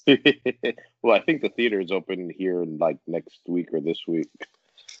 Well, I think the theater is open here like next week or this week.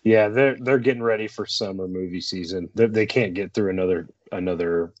 Yeah, they're getting ready for summer movie season. They can't get through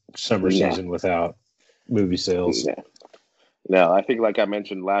another summer season without movie sales. Yeah. No, I think like I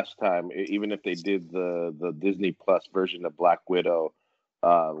mentioned last time, even if they did the Disney Plus version of Black Widow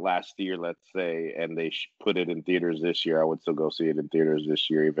last year, let's say, and they put it in theaters this year, I would still go see it in theaters this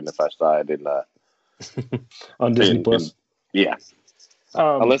year, even if I saw it in on Disney Plus. Yeah.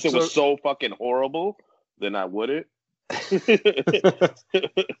 Unless it was so fucking horrible, then I wouldn't.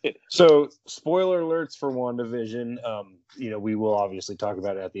 So, spoiler alerts for WandaVision. We will obviously talk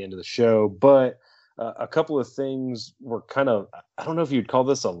about it at the end of the show, but a couple of things were kind of, I don't know if you'd call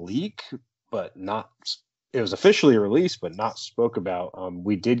this a leak, but not, it was officially released, but not spoke about.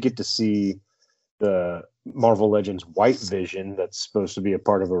 We did get to see the Marvel Legends White Vision that's supposed to be a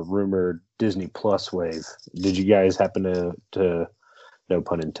part of a rumored Disney Plus wave. Did you guys happen to no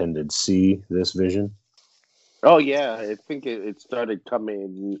pun intended, see this Vision? Oh yeah, I think it started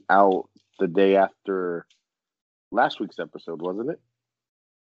coming out the day after last week's episode, wasn't it?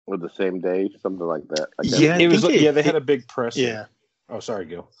 Or the same day, something like that. Yeah, It was. they had a big presser. Yeah. Oh, sorry,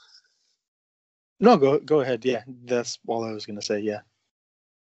 Gil. No, go ahead. Yeah, that's all I was gonna say. Yeah.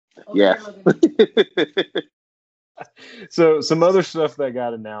 Yeah. So some other stuff that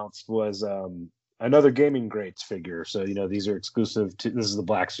got announced was another Gaming Greats figure. So these are exclusive to. This is the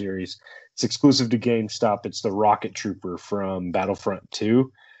Black Series. It's exclusive to GameStop. It's the Rocket Trooper from Battlefront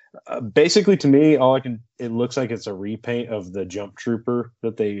 2. Basically, to me, it looks like it's a repaint of the Jump Trooper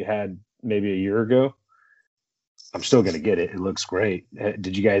that they had maybe a year ago. I'm still gonna get it. It looks great.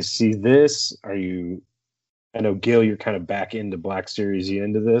 Did you guys see this? I know Gil, you're kind of back into Black Series. You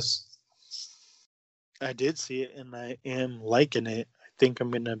into this? I did see it, and I am liking it. I think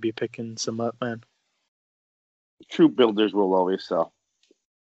I'm gonna be picking some up, man. Troop builders will always sell.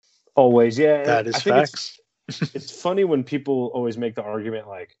 Always, yeah. That is I think facts. It's funny when people always make the argument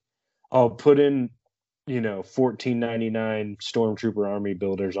like, "Oh, put in, $14.99 Stormtrooper Army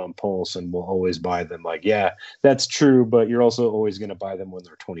builders on Pulse, and we'll always buy them." Like, yeah, that's true, but you're also always going to buy them when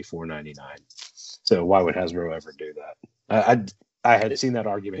they're $24.99. So why would Hasbro ever do that? I had seen that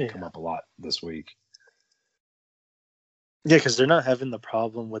argument come up a lot this week. Yeah, because they're not having the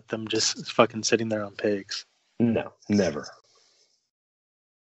problem with them just fucking sitting there on pegs. No, never.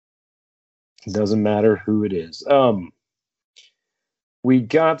 Doesn't matter who it is. We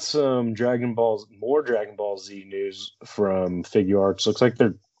got some more Dragon Ball Z news from Figuarts. Looks like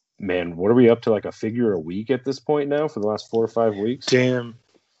what are we up to, like a figure a week at this point now for the last 4 or 5 weeks? Damn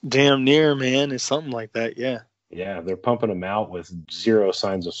near, man. It's something like that, yeah. Yeah, they're pumping them out with zero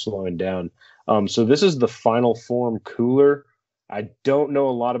signs of slowing down. So this is the Final Form Cooler. I don't know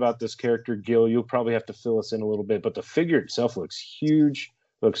a lot about this character, Gil. You'll probably have to fill us in a little bit, but the figure itself looks huge,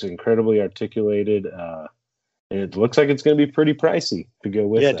 looks incredibly articulated, and it looks like it's going to be pretty pricey to go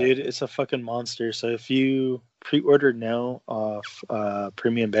with that. Dude, it's a fucking monster. So if you pre-order now off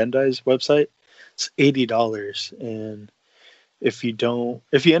Premium Bandai's website, it's $80, and if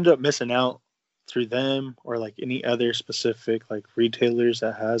you end up missing out through them or like any other specific like retailers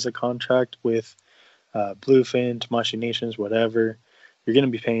that has a contract with Bluefin, Tamashii Nations, whatever, you're going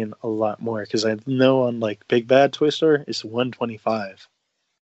to be paying a lot more, because I know on like Big Bad Toy Store it's $125.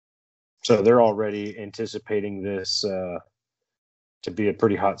 So they're already anticipating this to be a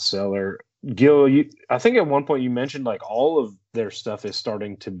pretty hot seller. Gil, I think at one point you mentioned like all of their stuff is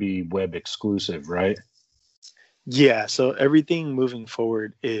starting to be web exclusive, right? Yeah, so everything moving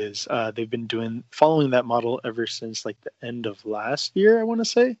forward is they've been following that model ever since like the end of last year, I want to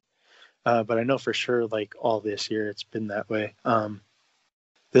say. But I know for sure like all this year it's been that way.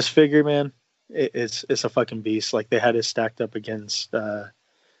 This figure, man, it's a fucking beast. Like they had it stacked up against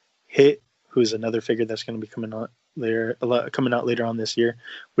Hit, who's another figure that's going to be coming out later on this year,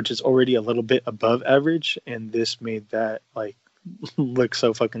 which is already a little bit above average, and this made that like look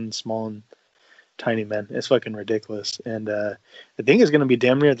so fucking small and tiny, man. It's fucking ridiculous. And I think it's going to be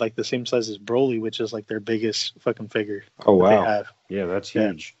damn near like the same size as Broly, which is like their biggest fucking figure. Oh wow! They have. Yeah, that's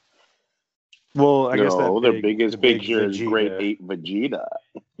huge. Well, I guess their biggest figure is Grade 8 Vegeta.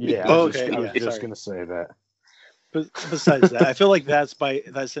 Yeah, I was just going to say that. But besides that, I feel like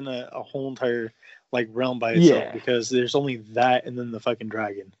that's in a whole entire like realm by itself, because there's only that and then the fucking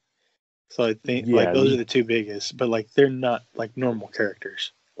dragon. So I think like those are the two biggest, but like they're not like normal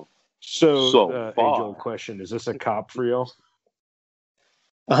characters. So age-old question: is this a cop for y'all?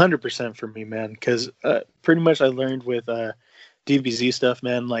 100% for me, man. Because pretty much I learned with DBZ stuff,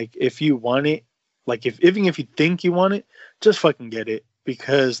 man. Like if you want it, like even if you think you want it, just fucking get it,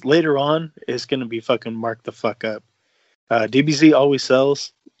 because later on it's gonna be fucking marked the fuck up. DBZ always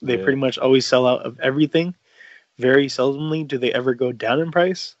sells. They pretty much always sell out of everything. Very seldomly do they ever go down in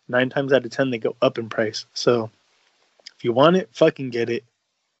price. 9 times out of 10 they go up in price. So if you want it, fucking get it.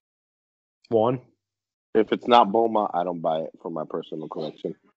 One. If it's not Bulma, I don't buy it for my personal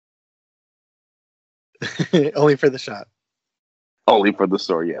collection. Only for the shop. Only for the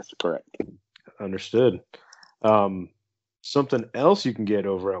store, yes, correct. Understood. Something else you can get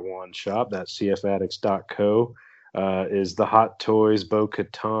over at One Shop, that's cfaddicts.co, is the Hot Toys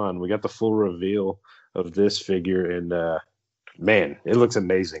Bo-Katan. We got the full reveal of this figure, and man, it looks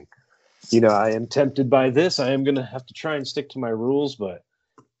amazing. I am tempted by this. I am going to have to try and stick to my rules, but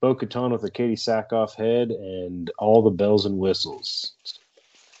Bo-Katan with a Katie Sackhoff head and all the bells and whistles.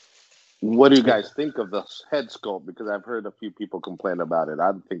 What do you guys think of the head sculpt? Because I've heard a few people complain about it.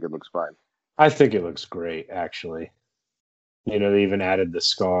 I think it looks fine. I think it looks great, actually. They even added the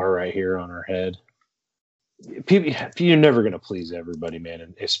scar right here on her head. you're never gonna please everybody, man,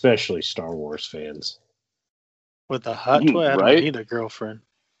 and especially Star Wars fans. With a hot toy, I don't Right? need a girlfriend.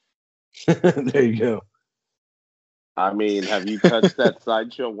 There you go. I mean, have you touched that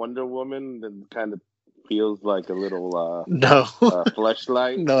sideshow Wonder Woman that kind of feels like a little No.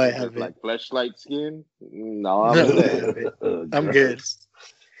 fleshlight? No, I It's haven't. like fleshlight skin? No, I'm No, I saying. haven't. Oh, I'm gross.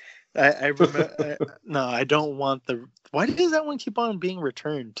 good. I remember. No, I don't want the. Why does that one keep on being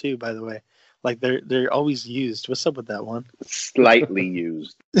returned too? By the way, like they're always used. What's up with that one? Slightly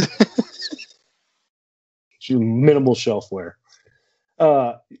used. Minimal shelfware.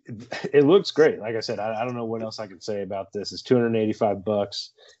 It looks great. Like I said, I don't know what else I can say about this. It's $285.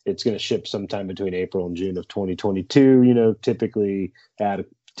 It's going to ship sometime between April and June of 2022. You know, typically add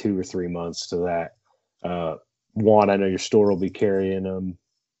 2 or 3 months to that. Juan, I know your store will be carrying them.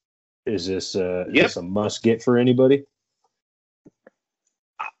 Is this a must get for anybody?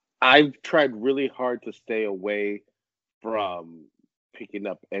 I've tried really hard to stay away from picking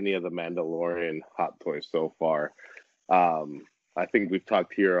up any of the Mandalorian hot toys so far. I think we've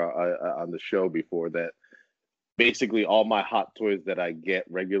talked here on the show before that basically all my hot toys that I get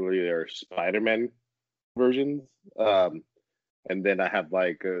regularly are Spider-Man versions, and then I have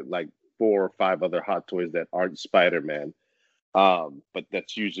like 4 or 5 other hot toys that aren't Spider-Man. But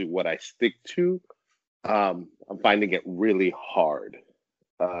that's usually what I stick to. I'm finding it really hard.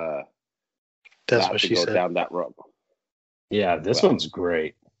 That's what she said. Down that road. Yeah, this one's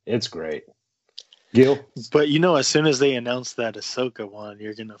great. It's great. Gil? But you know, as soon as they announce that Ahsoka one,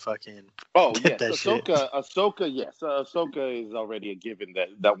 you're gonna fucking get that shit. Ahsoka, yes. Ahsoka is already a given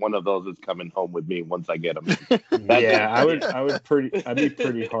that one of those is coming home with me once I get them. Yeah, I'd be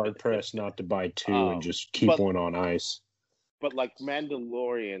pretty hard pressed not to buy 2 and just keep one on ice. But like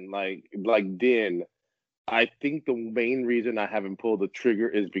Mandalorian, like Din, I think the main reason I haven't pulled the trigger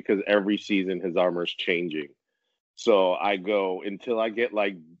is because every season his armor's changing. So I go until I get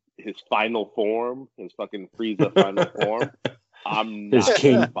like his final form, his fucking Frieza final form. I'm not his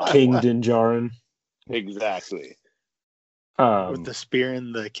King Din Djarin. Exactly. With the spear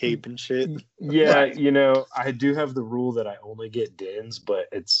and the cape and shit. Yeah, you know, I do have the rule that I only get Dins, but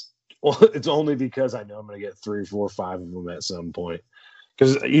it's only because I know I'm going to get 3, 4, 5 of them at some point.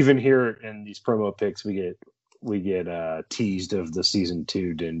 Because even here in these promo picks, we get teased of the season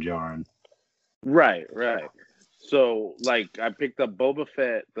 2 Din Djarin. Right. So, like, I picked up Boba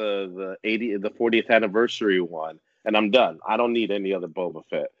Fett, the 40th anniversary one, and I'm done. I don't need any other Boba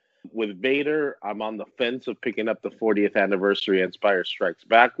Fett. With Vader, I'm on the fence of picking up the 40th anniversary Empire Strikes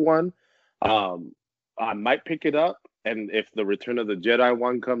Back one. I might pick it up, and if the Return of the Jedi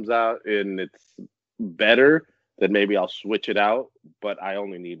one comes out and it's better, then maybe I'll switch it out. But I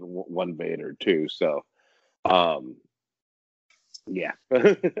only need one Vader too, so yeah,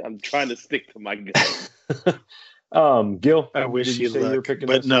 I'm trying to stick to my gun. Gil, I wish you luck,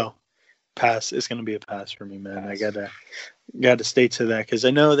 but no, pass. It's gonna be a pass for me, man. I gotta stay to that because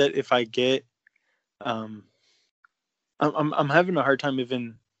I know that if I get, I'm having a hard time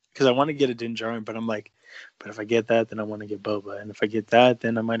even because I want to get a Din Djarin, but I'm like, but if I get that, then I want to get Boba, and if I get that,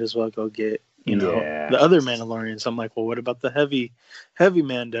 then I might as well go get the other Mandalorians. I'm like, well, what about the heavy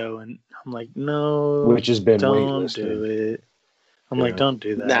Mando? And I'm like, no, which has been don't do it. I'm like, don't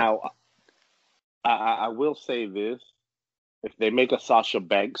do that. Now, I will say this: if they make a Sasha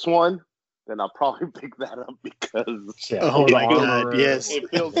Banks one, then I'll probably pick that up because oh my god, yes, it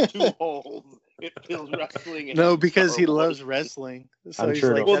fills 2 holes. It feels wrestling. No, because he loves wrestling. So I'm he's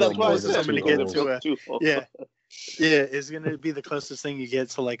sure like, well, that's why I said. said Get to yeah, it's gonna be the closest thing you get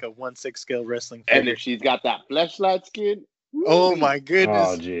to like a 1/6 scale wrestling figure. And if she's got that fleshlight skin, oh my goodness!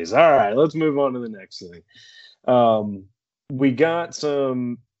 Oh jeez. All right, let's move on to the next thing. We got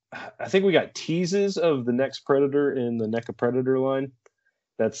some. I think we got teases of the next Predator in the NECA Predator line.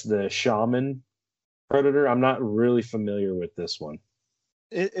 That's the Shaman Predator. I'm not really familiar with this one.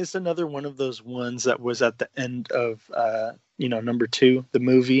 It's another one of those ones that was at the end of number 2, the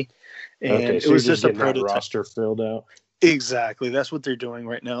movie, and so it was just a prototype roster filled out. Exactly, that's what they're doing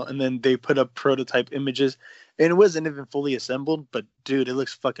right now. And then they put up prototype images, and it wasn't even fully assembled. But dude, it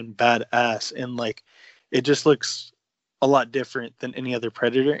looks fucking badass, and like, it just looks a lot different than any other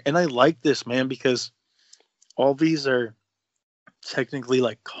Predator. And I like this, man, because all these are technically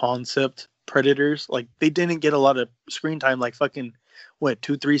like concept Predators. Like, they didn't get a lot of screen time, like fucking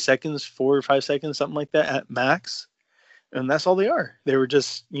 2-3 seconds, 4 or 5 seconds, something like that at max. And that's all they are. They were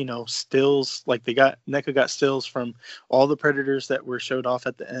just, stills. Like, NECA got stills from all the Predators that were showed off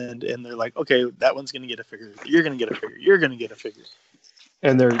at the end, and they're like, okay, that one's gonna get a figure. You're gonna get a figure. You're gonna get a figure.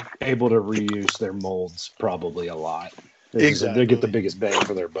 And they're able to reuse their molds probably a lot. Exactly. They get the biggest bang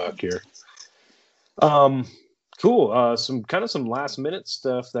for their buck here. Cool. Some last minute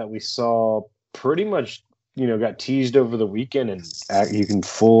stuff that we saw pretty much, got teased over the weekend, and you can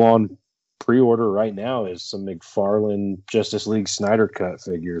full on pre-order right now is some McFarlane Justice League Snyder Cut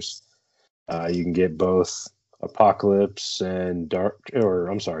figures. You can get both Apocalypse and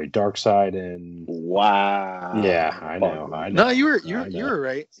Darkseid and wow. I know. No, you were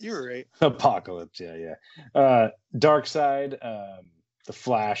right. You were right. Apocalypse, yeah. Darkseid, the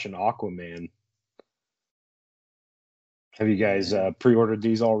Flash, and Aquaman. Have you guys pre-ordered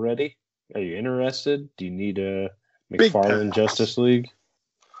these already? Are you interested? Do you need a McFarlane Justice League?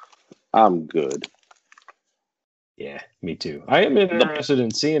 I'm good. Yeah, me too. I am interested in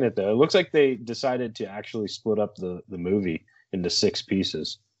seeing it, though. It looks like they decided to actually split up the movie into 6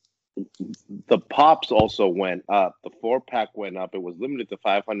 pieces. The pops also went up. The 4-pack went up. It was limited to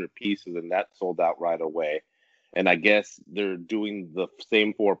 500 pieces, and that sold out right away. And I guess they're doing the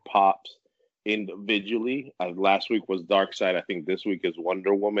same 4 pops individually. Last week was Darkseid. I think this week is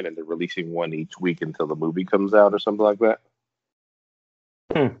Wonder Woman, and they're releasing one each week until the movie comes out or something like that.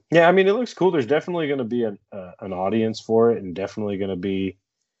 Yeah, I mean, it looks cool. There's definitely going to be an audience for it, and definitely going to be,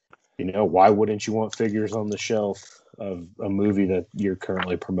 why wouldn't you want figures on the shelf of a movie that you're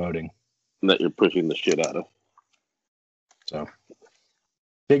currently promoting? That you're pushing the shit out of. So,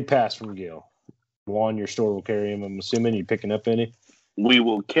 big pass from Gil. Juan, your store will carry them. I'm assuming you picking up any? We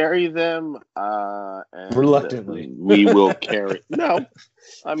will carry them. And reluctantly. We will carry. No,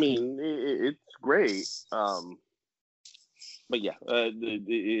 I mean, it's great. But yeah,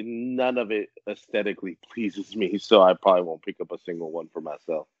 none of it aesthetically pleases me, so I probably won't pick up a single one for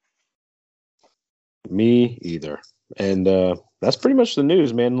myself. Me either. And that's pretty much the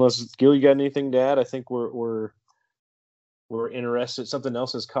news, man. Unless Gil, you got anything to add? I think we're interested. Something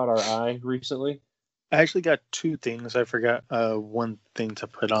else has caught our eye recently. I actually got 2 things. I forgot one thing to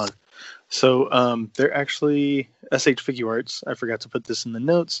put on. So they're actually SH Figure Arts. I forgot to put this in the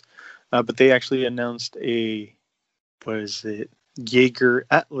notes, but they actually announced Jaeger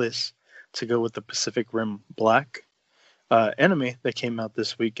Atlas to go with the Pacific Rim Black anime that came out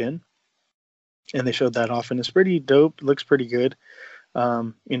this weekend. And they showed that off, and it's pretty dope. It looks pretty good.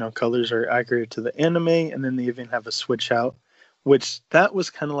 Colors are accurate to the anime, and then they even have a switch out, which that was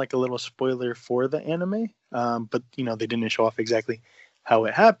kind of like a little spoiler for the anime. But, they didn't show off exactly how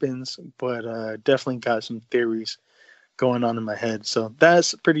it happens, but definitely got some theories going on in my head. So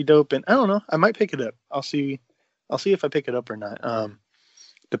that's pretty dope, and I don't know. I might pick it up. I'll see if I pick it up or not.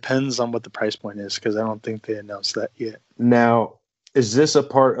 Depends on what the price point is, because I don't think they announced that yet. Now, is this a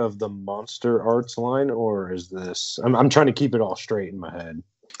part of the Monster Arts line, or is this? I'm trying to keep it all straight in my head.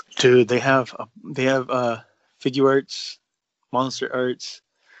 Dude, they have Figure Arts, Monster Arts.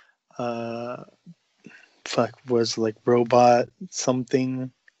 Was like Robot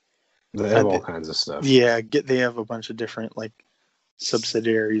something. They have all kinds of stuff. Yeah, they have a bunch of different like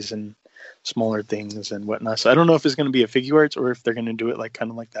subsidiaries and smaller things and whatnot. So I don't know if it's going to be a Figure Arts or if they're going to do it like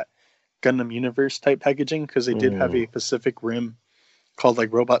kind of like that Gundam Universe type packaging, because they did have a Pacific Rim called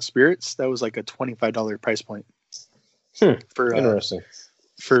like Robot Spirits that was like a $25 price point. For interesting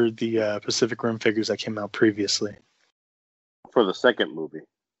for the Pacific Rim figures that came out previously. For the second movie.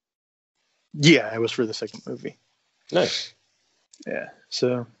 Yeah, it was for the second movie. Nice. Yeah.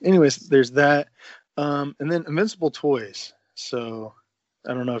 So, anyways, there's that. And then Invincible Toys. So,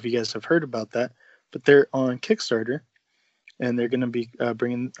 I don't know if you guys have heard about that, but they're on Kickstarter, and they're going to be they're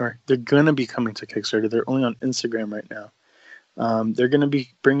going to be coming to Kickstarter. They're only on Instagram right now. They're going to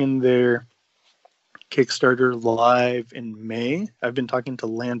be bringing their Kickstarter live in May. I've been talking to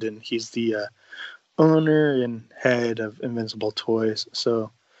Landon. He's the owner and head of Invincible Toys.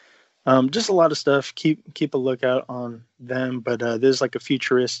 So, just a lot of stuff. Keep a lookout on them. But there's like a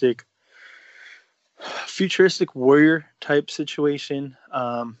futuristic warrior type situation.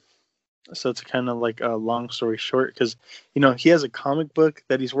 So it's kind of like a long story short, because he has a comic book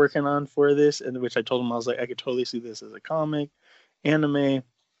that he's working on for this, and which I told him I was like, I could totally see this as a comic, anime,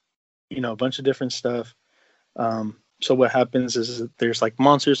 a bunch of different stuff. So what happens is there's like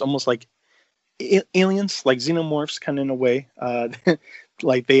monsters, almost like aliens, like xenomorphs, kind of in a way.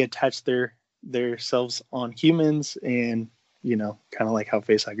 Like they attach their selves on humans, and kind of like how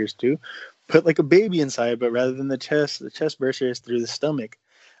facehuggers do, put like a baby inside, but rather than the chest burster is through the stomach.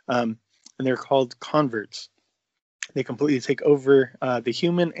 And they're called converts. They completely take over the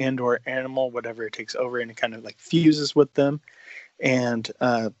human and or animal, whatever it takes over, and it kind of like fuses with them. And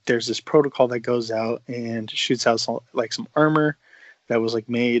there's this protocol that goes out and shoots out some armor that was like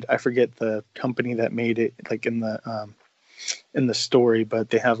made. I forget the company that made it, like in the story, but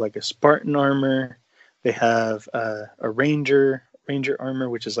they have like a Spartan armor. They have a Ranger Ranger armor,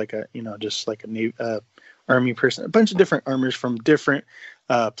 which is like a, just like a army person. A bunch of different armors from different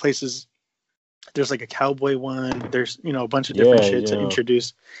places. There's like a cowboy one. There's, a bunch of different shit to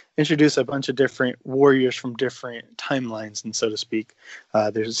introduce a bunch of different warriors from different timelines, and so to speak.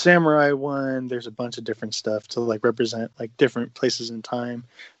 There's a samurai one. There's a bunch of different stuff to like represent like different places in time.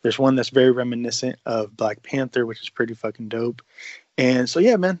 There's one that's very reminiscent of Black Panther, which is pretty fucking dope. And so,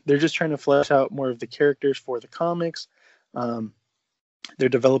 yeah, man, they're just trying to flesh out more of the characters for the comics. They're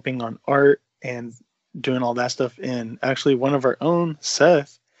developing on art and doing all that stuff. And actually, one of our own,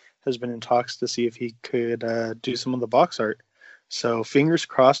 Seth, has been in talks to see if he could do some of the box art. So fingers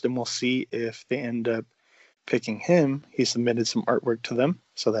crossed, and we'll see if they end up picking him. He submitted some artwork to them,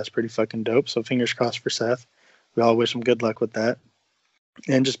 so that's pretty fucking dope. So fingers crossed for Seth. We all wish him good luck with that.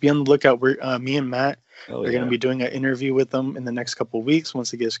 And just be on the lookout. We're me and Matt are going to be doing an interview with them in the next couple of weeks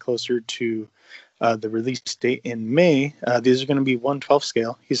once it gets closer to the release date in May. These are going to be 1/12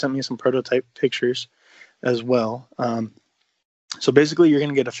 scale. He sent me some prototype pictures as well. So basically, you're going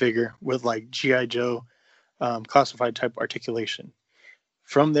to get a figure with like G.I. Joe classified type articulation.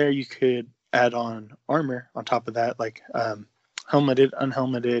 From there, you could add on armor on top of that, like helmeted,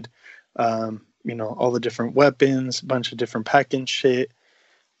 unhelmeted, all the different weapons, a bunch of different pack-in shit.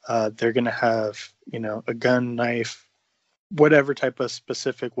 They're going to have, a gun, knife, whatever type of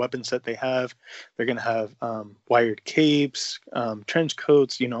specific weapon set they have. They're going to have wired capes, trench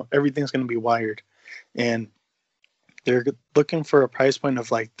coats, everything's going to be wired. And they're looking for a price point of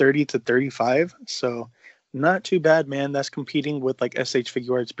like 30 to 35. So not too bad, man. That's competing with like SH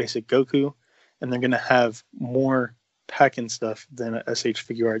Figure Arts Basic Goku. And they're going to have more pack-in stuff than a SH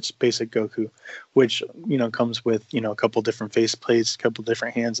Figure Arts Basic Goku, which, comes with, a couple different face plates, a couple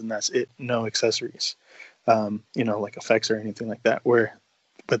different hands, and that's it. No accessories, like effects or anything like that.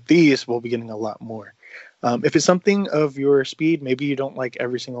 But these will be getting a lot more. If it's something of your speed, maybe you don't like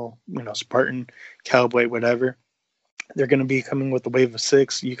every single, Spartan, cowboy, whatever. They're going to be coming with a wave of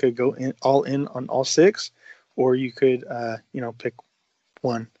 6. You could go in on all 6, or you could, pick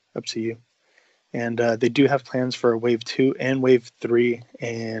one, up to you. And they do have plans for a wave 2 and wave 3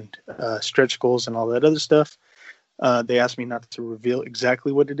 and stretch goals and all that other stuff. They asked me not to reveal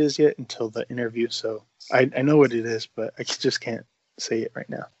exactly what it is yet until the interview. So I know what it is, but I just can't say it right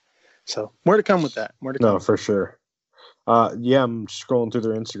now. So more to come with that. More to come. No, for sure. Yeah, I'm scrolling through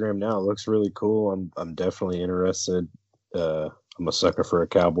their Instagram now. It looks really cool. I'm definitely interested. I'm a sucker for a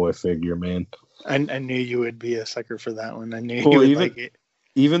cowboy figure, man. I knew you would be a sucker for that one. I knew you would like it.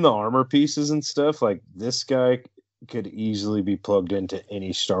 Even the armor pieces and stuff, like this guy could easily be plugged into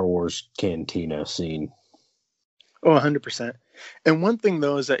any Star Wars cantina scene. Oh, 100%. And one thing,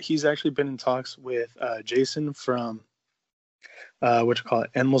 though, is that he's actually been in talks with Jason from,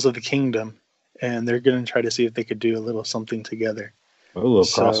 Animals of the Kingdom. And they're going to try to see if they could do a little something together. A little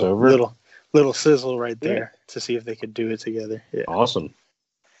crossover. Little sizzle right there to see if they could do it together. Yeah. Awesome.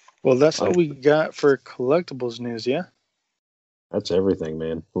 Well, that's all we got for collectibles news, yeah? That's everything,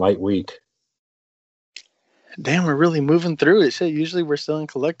 man. Light week. Damn, we're really moving through it. Shit, usually we're still in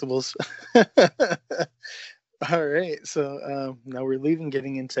collectibles. All right, so now we're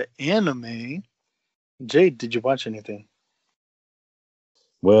getting into anime. Jade, did you watch anything?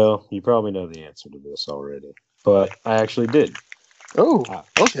 Well, you probably know the answer to this already, but I actually did. Oh,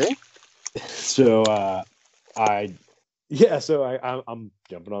 okay. So I'm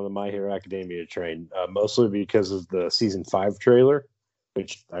jumping on the My Hero Academia train, mostly because of the season 5 trailer,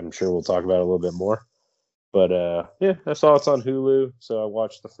 which I'm sure we'll talk about a little bit more. But I saw it's on Hulu, so I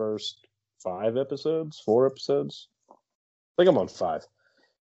watched the first 4 episodes. I think I'm on 5.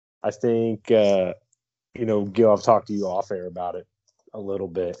 I think Gil, I've talked to you off air about it a little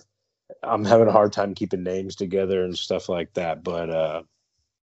bit. I'm having a hard time keeping names together and stuff like that, but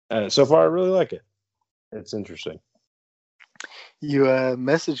so far I really like it. It's interesting. You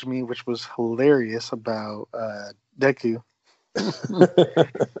messaged me, which was hilarious, about Deku.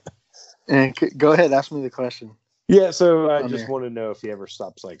 And go ahead, ask me the question. Yeah, so I just want to know if he ever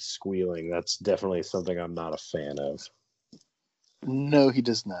stops like squealing. That's definitely something I'm not a fan of. No, he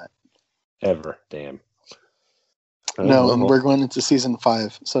does not. Ever. Damn. No, and we're going into season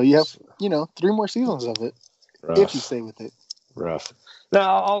 5. So you have, 3 more seasons of it. Rough. If you stay with it. Rough. No,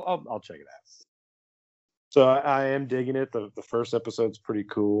 I'll check it out. So I am digging it. The first episode's pretty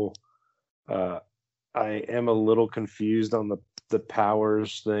cool. I am a little confused on the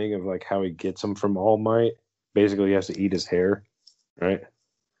powers thing of like how he gets them from All Might. Basically, he has to eat his hair, right?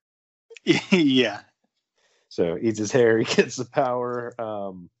 Yeah. So eats his hair, he gets the power.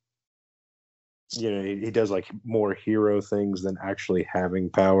 He does like more hero things than actually having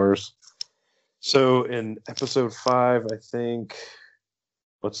powers. So in episode 5, I think,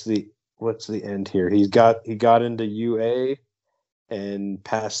 what's the end here? He got into UA and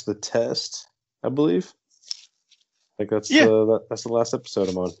passed the test, I believe. I think that's the last episode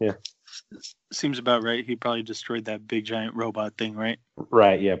I'm on. Yeah. Seems about right. He probably destroyed that big giant robot thing, right?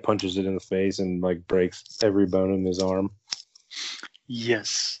 Right, yeah, punches it in the face and like breaks every bone in his arm.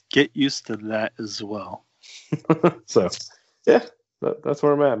 Yes. Get used to that as well. So, yeah, that's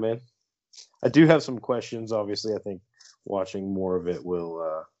where I'm at, man. I do have some questions. Obviously, I think watching more of it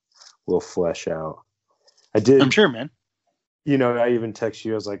will flesh out. I'm sure, man. You know, I even text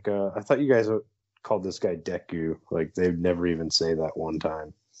you. I was like, I thought you guys called this guy Deku. Like, they'd never even say that one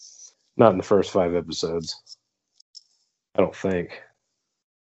time. Not in the first 5 episodes. I don't think.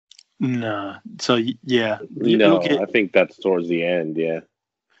 No. So yeah. I think that's towards the end. Yeah.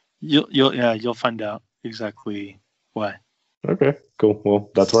 You'll find out exactly why. Okay, cool.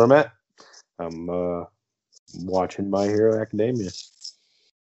 Well, that's where I'm at. I'm watching My Hero Academia.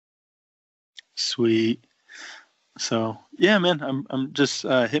 Sweet. So yeah, man. I'm just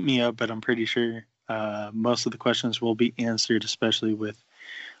hit me up, but I'm pretty sure most of the questions will be answered, especially with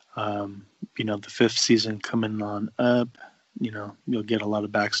the 5th season coming on up. You'll get a lot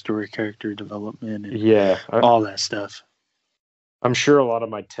of backstory, character development, and all that stuff. I'm sure a lot of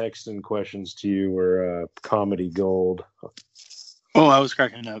my texts and questions to you were comedy gold. Oh, I was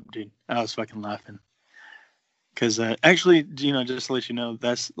cracking up, dude. I was fucking laughing. Because actually, just to let you know,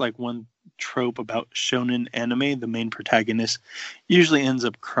 that's like one trope about shonen anime. The main protagonist usually ends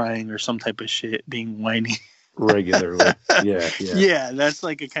up crying or some type of shit, being whiny. Regularly. Yeah. Yeah, that's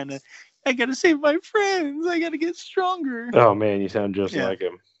like a kind of, I gotta save my friends. I gotta get stronger. Oh, man, you sound just like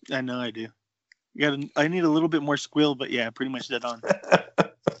him. I know I do. I need a little bit more squill, but yeah, pretty much dead on.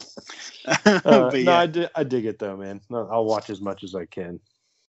 I dig it though, man. No, I'll watch as much as I can.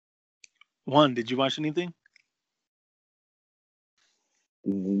 Did you watch anything?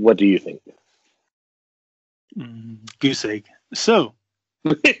 What do you think? Goose egg. So.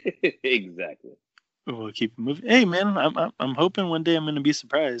 Exactly. We'll keep it moving. Hey, man, I'm hoping one day I'm going to be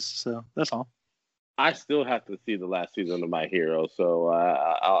surprised. So that's all. I still have to see the last season of My Hero,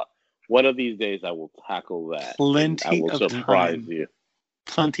 so one of these days I will tackle that. Plenty I will surprise you.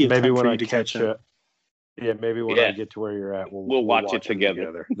 Plenty of time for you to catch up. Yeah, maybe when I get to where you're at, we'll watch it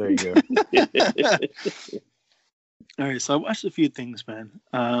together. There you go. All right, so I watched a few things,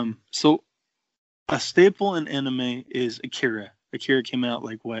 man. So a staple in anime is Akira. Akira came out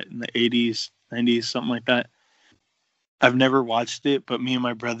in the 80s, 90s, something like that. I've never watched it, but me and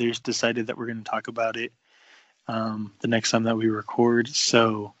my brothers decided that we're going to talk about it the next time that we record.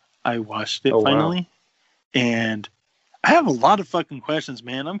 So I watched it finally. Wow. And I have a lot of fucking questions,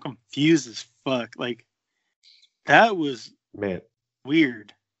 man. I'm confused as fuck. Like, that was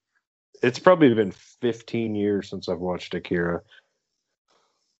weird. It's probably been 15 years since I've watched Akira.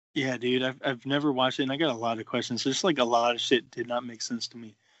 Yeah, dude, I've never watched it, and I got a lot of questions. Just a lot of shit did not make sense to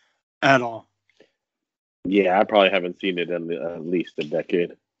me at all. Yeah, I probably haven't seen it in at least a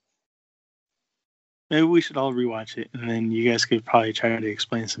decade. Maybe we should all rewatch it, and then you guys could probably try to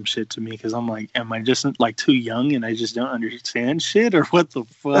explain some shit to me, because I'm like, am I just too young and I just don't understand shit, or what the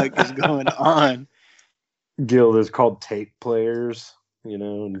fuck is going on? Guild is called tape players.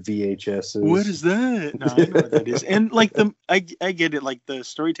 And VHSs. What is that? No, I know what that is. And I get it. The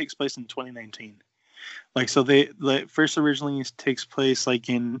story takes place in 2019. So the first originally takes place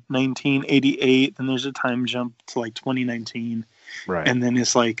in 1988. Then there's a time jump to 2019. Right. And then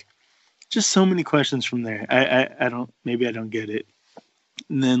it's just so many questions from there. I don't get it.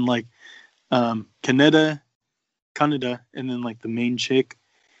 And then Kaneda, and then the main chick,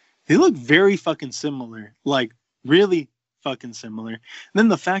 they look very fucking similar. Really fucking similar. And then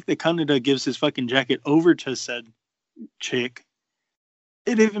the fact that Kaneda gives his fucking jacket over to said chick,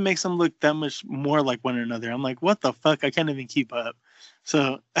 it even makes them look that much more like one another. I'm like, what the fuck? I can't even keep up.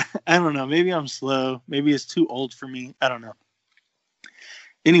 So I don't know. Maybe I'm slow. Maybe it's too old for me. I don't know.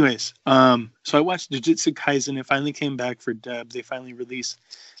 Anyways, so I watched Jujutsu Kaisen. It finally came back for dub. They finally released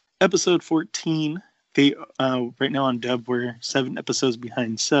episode 14. They right now on dub, we're 7 episodes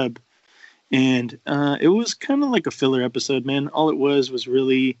behind sub. And it was kind of like a filler episode, man. All it was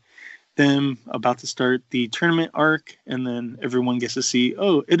really them about to start the tournament arc, and then everyone gets to see,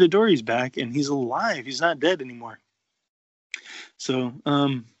 oh, Itadori's back, and he's alive. He's not dead anymore. So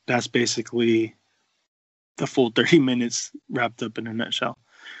that's basically the full 30 minutes wrapped up in a nutshell.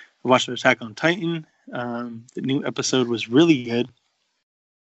 I watched Attack on Titan. The new episode was really good.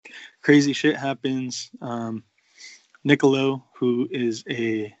 Crazy shit happens. Niccolo, who is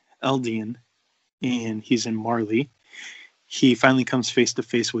a Eldian, and he's in Marley. he finally comes face to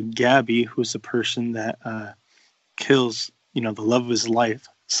face with Gabby, who's the person that kills, the love of his life,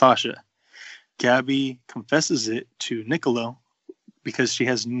 Sasha. Gabby confesses it to Niccolo because she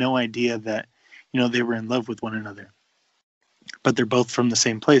has no idea that, they were in love with one another. But they're both from the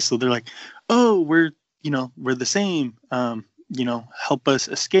same place. So they're like, oh, we're the same. Help us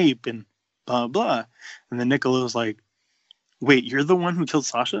escape and blah, blah. And then Niccolo's like, wait, you're the one who killed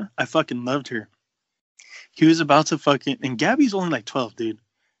Sasha? I fucking loved her. He was about to and Gabby's only like 12, dude.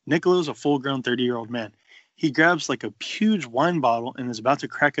 Niccolo's a full-grown 30-year-old man. He grabs like a huge wine bottle and is about to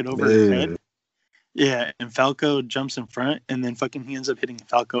crack it over her head. Yeah, and Falco jumps in front, and then he ends up hitting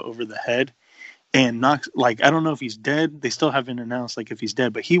Falco over the head and knocks, I don't know if he's dead. They still haven't announced if he's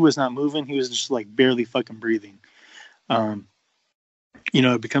dead, but he was not moving. He was just barely fucking breathing.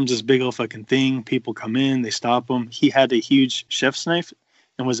 It becomes this big old fucking thing. People come in, they stop him. He had a huge chef's knife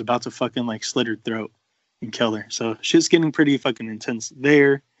and was about to slit her throat and kill her. So shit's getting pretty fucking intense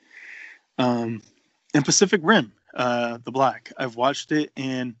there. And Pacific Rim, The Black. I've watched it,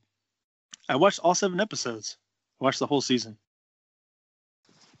 and I watched all 7 episodes. I watched the whole season.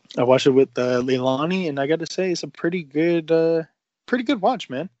 I watched it with Leilani, and I got to say, it's a pretty good watch,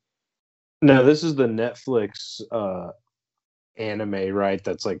 man. No, this is the Netflix anime, right?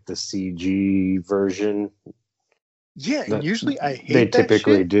 That's the CG version. Yeah, and usually I hate they that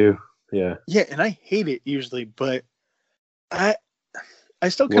typically shit. do. Yeah. Yeah, and I hate it usually, but I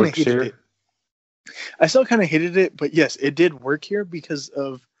still kind of hated it. I still kind of hated it, but yes, it did work here because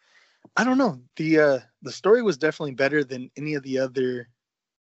of, I don't know, the story was definitely better than any of the other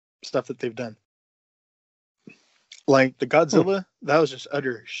stuff that they've done. Like the Godzilla, that was just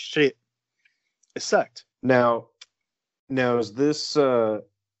utter shit. It sucked. Now is this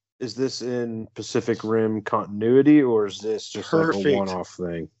in Pacific Rim continuity, or is this just a one-off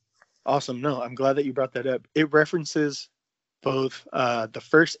thing? Awesome. No, I'm glad that you brought that up. It references both the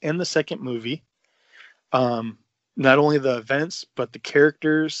first and the second movie. Not only the events, but the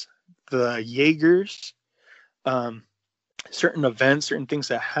characters, the Jaegers, certain events, certain things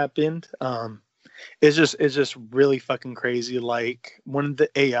that happened. It's just really fucking crazy. Like one of the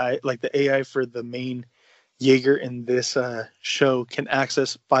AI for the main Jaeger in this show can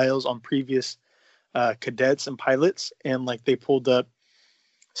access files on previous cadets and pilots, and they pulled up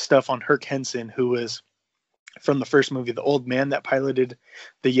stuff on Herc Henson, who was from the first movie, the old man that piloted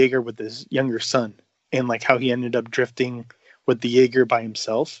the Jaeger with his younger son, and how he ended up drifting with the Jaeger by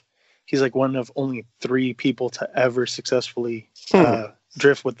himself. He's one of only 3 people to ever successfully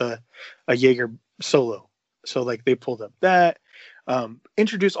drift with a Jaeger solo. So they pulled up that,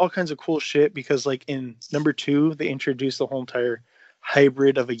 introduced all kinds of cool shit, because in number 2 they introduced the whole entire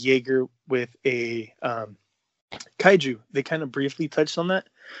hybrid of a Jaeger with a kaiju. They kind of briefly touched on that.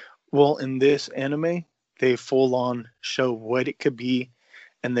 Well, in this anime, they full on show what it could be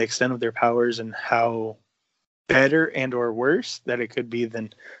and the extent of their powers and how better and or worse that it could be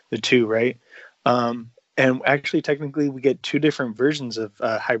than the 2, right? And actually, technically, we get 2 different versions of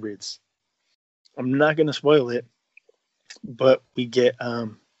hybrids. I'm not going to spoil it, but we get I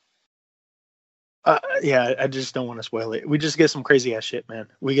just don't want to spoil it. We just get some crazy ass shit, man.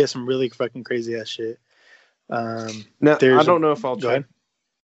 We get some really fucking crazy ass shit. Now, I don't know if I'll check. Ahead.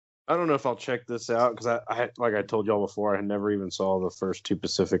 I don't know if I'll check this out, because I like I told y'all before, I never even saw the first 2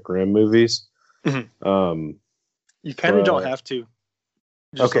 Pacific Rim movies. Mm-hmm. You kind of don't have to.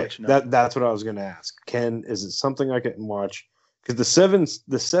 Just okay, that's what I was going to ask. Is it something I can watch? Because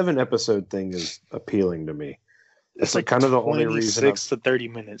the 7 episode thing is appealing to me. It's kind of the only reason. 26 to 30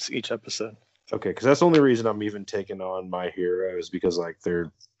 minutes each episode. Okay, because that's the only reason I'm even taking on My Hero, is because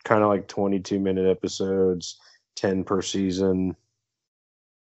they're kind of 22-minute episodes, 10 per season.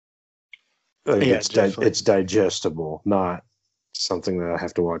 It's digestible, not something that I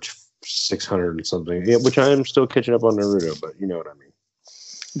have to watch 600 and something. Yeah, which I am still catching up on Naruto, but you know what I mean.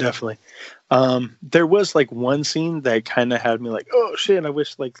 Definitely. There was one scene that kind of had me oh shit, I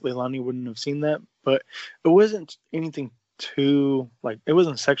wish Leilani wouldn't have seen that, but it wasn't anything too it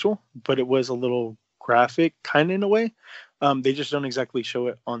wasn't sexual, but it was a little graphic kind of in a way. They just don't exactly show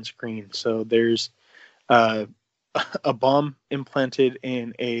it on screen. So there's a bomb implanted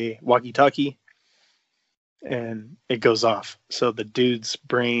in a walkie-talkie, and it goes off. So the dude's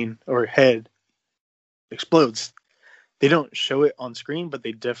brain or head explodes. They don't show it on screen, but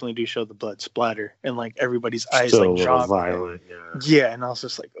they definitely do show the blood splatter, and everybody's eyes still drop. Violent, yeah. And I was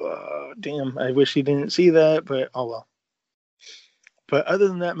just oh damn, I wish he didn't see that, but oh well. But other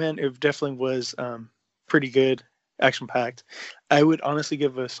than that, man, it definitely was pretty good, action packed. I would honestly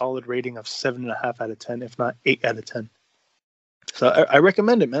give a solid rating of 7.5 out of 10, if not 8 out of 10. So I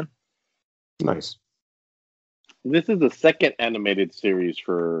recommend it, man. Nice. This is the second animated series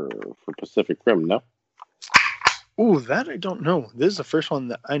for Pacific Rim, no? Ooh, that I don't know. This is the first one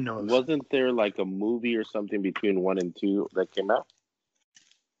that I know of. Wasn't there like a movie or something between 1 and 2 that came out?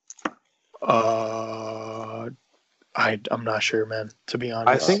 I'm not sure, man, to be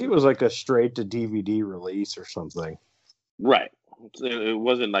honest. I think it was like a straight to DVD release or something. Right. It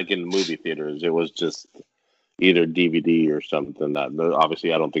wasn't like in movie theaters. It was just either DVD or something.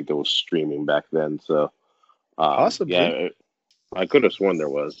 Obviously, I don't think there was streaming back then. So, possibly. Yeah, I could have sworn there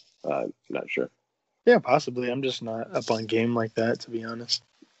was. Not sure. Yeah, possibly. I'm just not up on game like that, to be honest.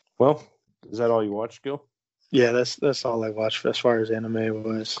 Well, is that all you watched, Gil? Yeah, that's all I watched as far as anime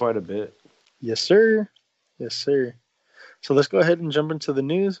was. Quite a bit. Yes, sir. Yes, sir. So let's go ahead and jump into the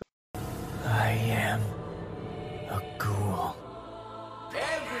news. I am a ghoul.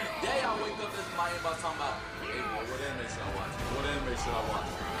 Every day I wake up, this my inbox talking about, hey man, what anime should I watch? What anime should I watch?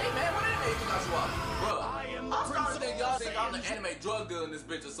 Hey man, what anime you think I should watch? Bro, I'm starting to think y'all think I'm the anime drug dealer in this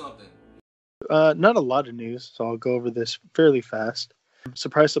bitch or something. Not a lot of news, so I'll go over this fairly fast.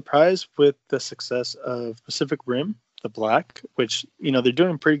 Surprise, surprise, with the success of Pacific Rim, The Black, which, they're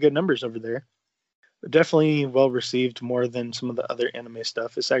doing pretty good numbers over there. Definitely well received, more than some of the other anime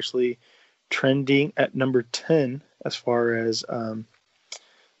stuff. It's actually trending at number 10 as far as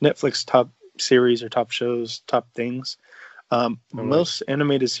Netflix top series or top shows, top things. Most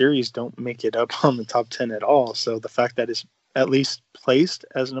animated series don't make it up on the top 10 at all. So the fact that it's at least placed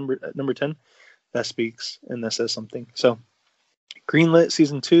as number 10, that speaks and that says something. So greenlit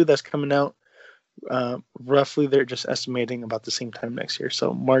season 2, that's coming out roughly, they're just estimating about the same time next year.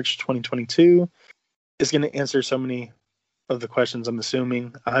 So March 2022 is going to answer so many of the questions, I'm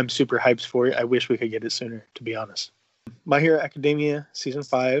assuming. I'm super hyped for it. I wish we could get it sooner, to be honest. My Hero Academia season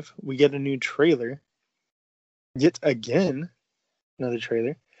 5, we get a new trailer. Yet again, another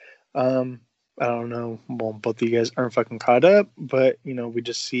trailer. I don't know. Well, both of you guys aren't fucking caught up, but we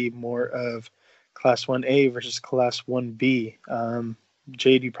just see more of Class 1A versus Class 1B.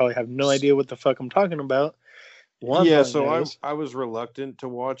 Jade, you probably have no idea what the fuck I'm talking about. I was reluctant to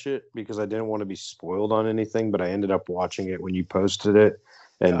watch it because I didn't want to be spoiled on anything, but I ended up watching it when you posted it,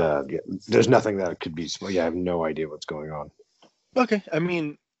 and there's nothing that could be spoiled. Yeah, I have no idea what's going on. Okay, I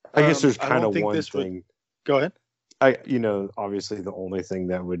mean, I guess there's kind of one thing. Go ahead. Obviously the only thing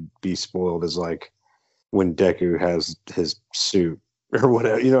that would be spoiled is like when Deku has his suit or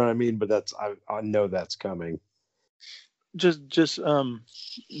whatever. You know what I mean? But I know that's coming. Just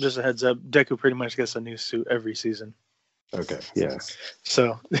a heads up, Deku pretty much gets a new suit every season. Okay, yeah.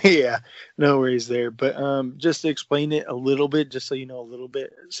 So yeah, no worries there. But just to explain it a little bit, just so you know a little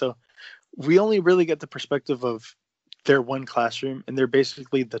bit. So we only really get the perspective of their one classroom, and they're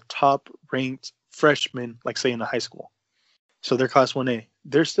basically the top ranked freshmen, like say in a high school. So they're Class 1A.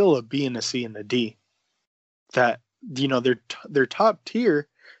 They're still a B and a C and a D. That they're top tier,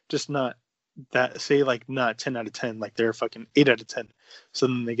 just not that, say, like not 10 out of 10, like they're fucking 8 out of 10. So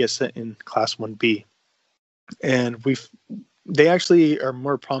then they get set in Class 1B, and they actually are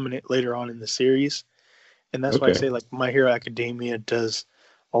more prominent later on in the series, and that's why I say like My Hero Academia does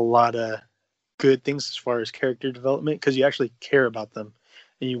a lot of good things as far as character development, because you actually care about them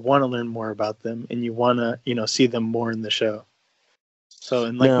and you want to learn more about them and you want to see them more in the show. So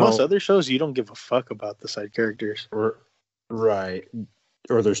in most other shows, you don't give a fuck about the side characters, right?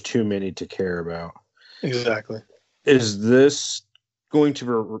 Or there's too many to care about. Exactly. Is this going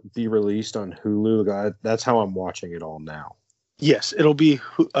to be released on Hulu? That's how I'm watching it all now. Yes, it'll be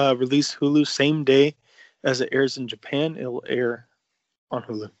released Hulu same day as it airs in Japan. It'll air on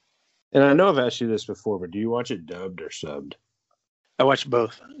Hulu. And I know I've asked you this before, but do you watch it dubbed or subbed? I watch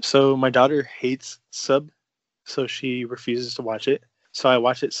both. So my daughter hates sub, so she refuses to watch it. So I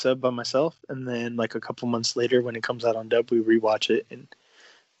watch it sub by myself, and then like a couple months later, when it comes out on dub, we rewatch it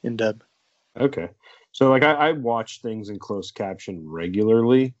in dub. Okay. So like I watch things in closed caption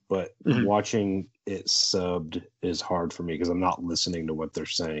regularly, but watching it subbed is hard for me because I'm not listening to what they're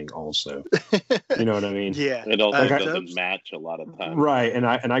saying also. You know what I mean? Yeah. It also doesn't match a lot of times. Right. And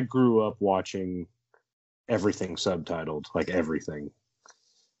I grew up watching everything subtitled, like everything.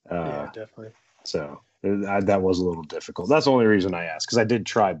 Yeah, definitely. So that was a little difficult. That's the only reason I asked, because I did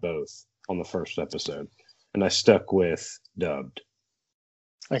try both on the first episode, and I stuck with dubbed.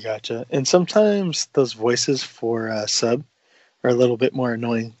 I gotcha. And sometimes those voices for sub are a little bit more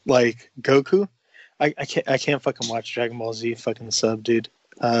annoying. Like Goku, I can't fucking watch Dragon Ball Z fucking sub, dude.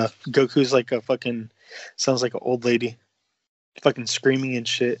 Goku's like sounds like an old lady, fucking screaming and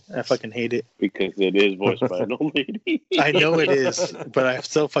shit. I fucking hate it. Because it is voiced by an old lady. I know it is, but I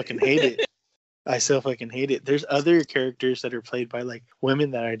still fucking hate it. I so fucking hate it. There's other characters that are played by like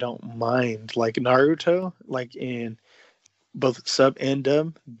women that I don't mind, like Naruto, like in both sub and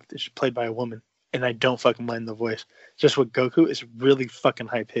dub, it's played by a woman, and I don't fucking mind the voice. Just with Goku is really fucking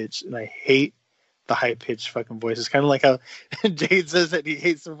high pitched, and I hate the high pitched fucking voice. It's kind of like how Jade says that he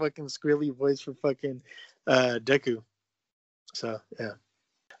hates the fucking squealy voice for fucking Deku. So yeah.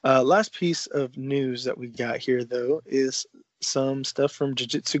 Last piece of news that we got here though is some stuff from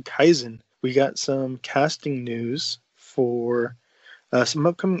Jujutsu Kaisen. We got some casting news for some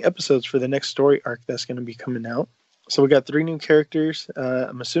upcoming episodes for the next story arc that's going to be coming out. So we got 3 new characters.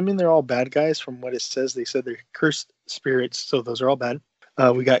 I'm assuming they're all bad guys from what it says. They said they're cursed spirits, so those are all bad.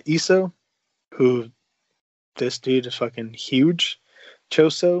 We got Iso, who this dude is fucking huge.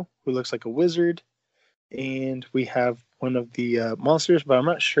 Choso, who looks like a wizard. And we have one of the monsters, but I'm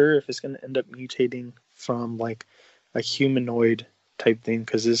not sure if it's going to end up mutating from like a humanoid type thing,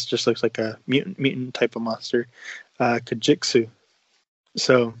 because this just looks like a mutant type of monster. Kajitsu.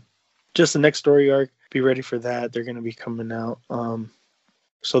 So just the next story arc. Be ready for that. They're going to be coming out.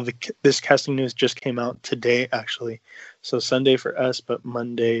 So this casting news just came out today, actually. So Sunday for us, but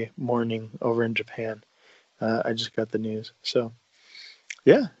Monday morning over in Japan. I just got the news. So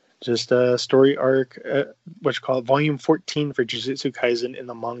yeah, just a story arc, what you call it, volume 14 for Jujutsu Kaisen in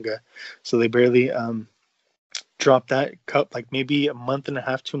the manga. So they barely dropped that cup like maybe a month and a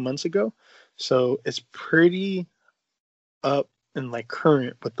half, 2 months ago. So it's pretty up and like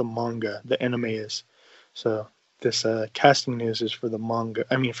current with the manga, the anime is. So this casting news is for the manga.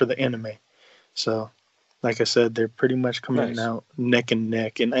 I mean, for the anime. So, like I said, they're pretty much coming out neck and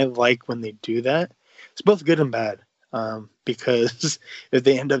neck, and I like when they do that. It's both good and bad, because if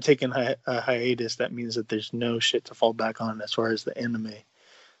they end up taking a hiatus, that means that there's no shit to fall back on as far as the anime.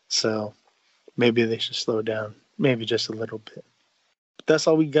 So maybe they should slow down, maybe just a little bit. But that's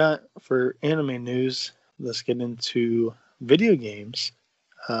all we got for anime news. Let's get into video games.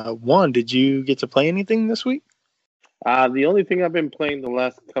 Juan, did you get to play anything this week? The only thing I've been playing the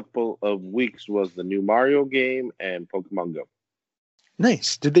last couple of weeks was the new Mario game and Pokemon Go.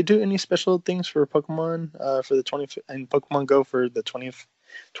 Nice. Did they do any special things for Pokemon for the 25th and Pokemon Go for the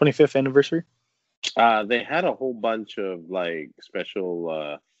 25th anniversary? They had a whole bunch of like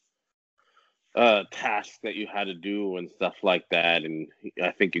special tasks that you had to do and stuff like that, and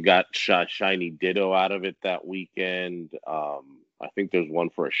I think you got shiny Ditto out of it that weekend. I think there's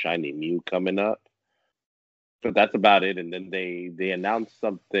one for a shiny Mew coming up. So that's about it. And then they announced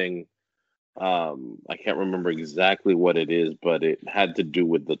something. I can't remember exactly what it is, but it had to do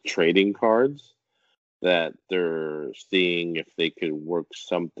with the trading cards, that they're seeing if they could work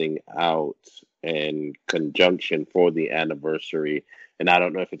something out in conjunction for the anniversary. And I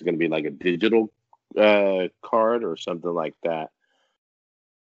don't know if it's going to be like a digital card or something like that.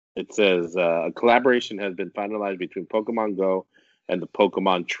 It says a collaboration has been finalized between Pokemon Go and the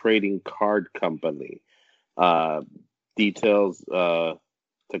Pokemon Trading Card Company. Details to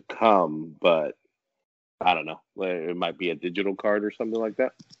come, but I don't know. It might be a digital card or something like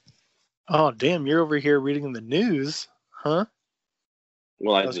that. Oh, damn. You're over here reading the news, huh?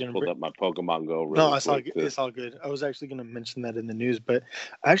 Well, I just pulled up my Pokemon Go. No, it's all good. I was actually going to mention that in the news, but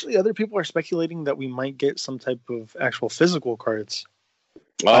actually other people are speculating that we might get some type of actual physical cards.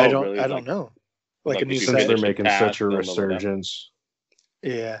 Oh, I don't really? know. Like a new since set. they're making such a resurgence.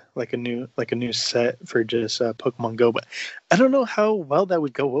 Yeah, like a new set for just Pokemon Go, but I don't know how well that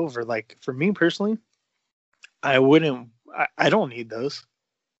would go over. Like for me personally, I don't need those.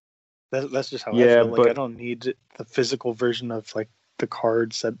 That's just how I feel. Like I don't need the physical version of like the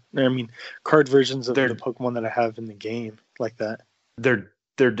cards card versions of the Pokemon that I have in the game like that. They're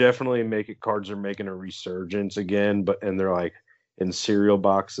definitely cards are making a resurgence again, and they're like in cereal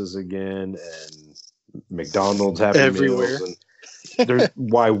boxes again, and McDonald's Happy everywhere. Meals, and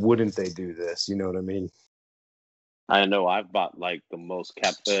why wouldn't they do this? You know what I mean? I know I've bought like the most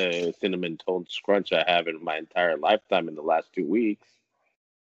cinnamon toast crunch I have in my entire lifetime in the last 2 weeks.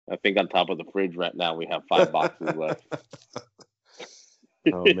 I think on top of the fridge right now we have 5 boxes left.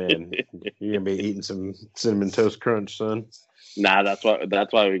 Oh man, you're gonna be eating some cinnamon toast crunch, son. Nah, that's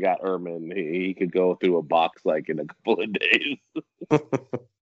why we got Ermin. He could go through a box like in a couple of days.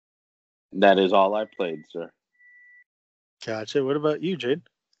 That is all I played, sir. Gotcha. What about you, Jade?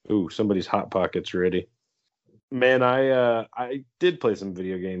 Ooh, somebody's Hot Pocket's ready. Man, I did play some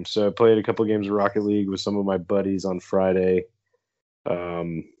video games. So I played a couple games of Rocket League with some of my buddies on Friday.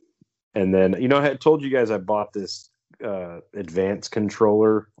 And then, I had told you guys I bought this advanced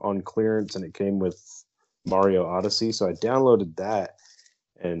controller on clearance, and it came with Mario Odyssey. So I downloaded that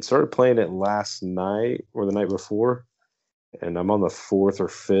and started playing it last night or the night before. And I'm on the 4th or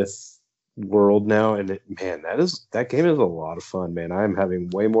 5th world now, and that game is a lot of fun, man. I am having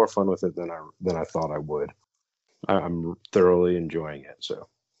way more fun with it than I thought I would. I'm thoroughly enjoying it, so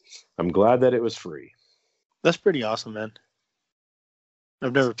I'm glad that it was free. That's pretty awesome, man.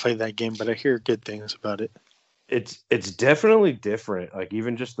 I've never played that game, but I hear good things about it. It's definitely different. Like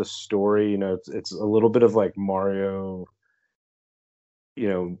even just the story, it's a little bit of like Mario.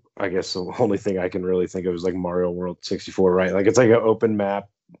 I guess the only thing I can really think of is like Mario World 64, right? Like it's like an open map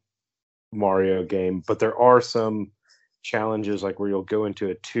Mario game, but there are some challenges like where you'll go into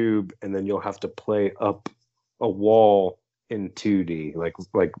a tube and then you'll have to play up a wall in 2D, like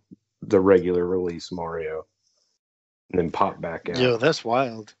the regular release Mario, and then pop back out. Yo, that's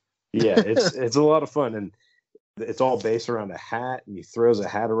wild. Yeah, it's a lot of fun, and it's all based around a hat, and he throws a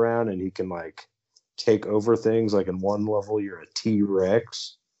hat around, and he can like take over things. Like in one level, you're a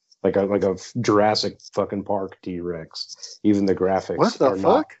T-Rex, like a Jurassic fucking Park T-Rex. Even the graphics, what the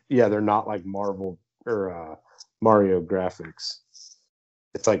fuck? They're not like Marvel or Mario graphics.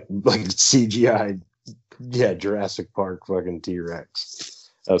 It's like CGI, Jurassic Park fucking T-Rex.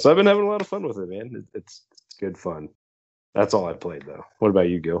 So I've been having a lot of fun with it, man. It's good fun. That's all I played though. What about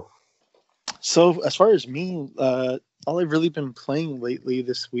you, Gil? So as far as me, all I've really been playing lately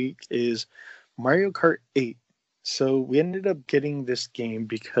this week is Mario Kart 8. So we ended up getting this game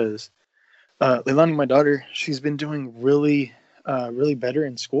because Leilani, my daughter, she's been doing really better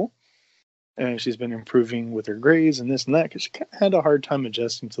in school. And she's been improving with her grades and this and that because she kind of had a hard time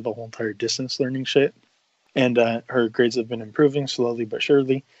adjusting to the whole entire distance learning shit. And her grades have been improving slowly but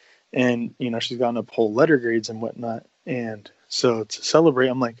surely. And, she's gotten up whole letter grades and whatnot. And so to celebrate,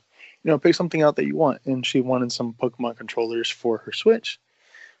 I'm like, pick something out that you want. And she wanted some Pokemon controllers for her Switch.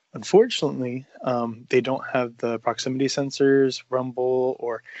 Unfortunately, they don't have the proximity sensors, rumble,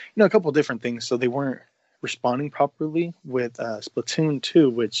 or, a couple of different things. So they weren't responding properly with Splatoon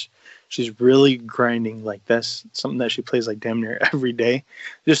 2, which she's really grinding. Like that's something that she plays like damn near every day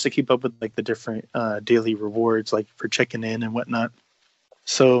just to keep up with like the different daily rewards, like for checking in and whatnot.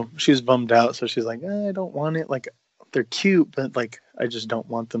 So she was bummed out. So she's like, I don't want it. Like they're cute, but like I just don't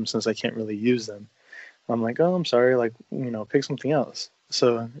want them since I can't really use them. I'm like, oh, I'm sorry. Like, pick something else.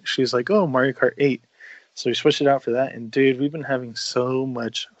 So she's like, oh, Mario Kart 8. So we switched it out for that. And dude, we've been having so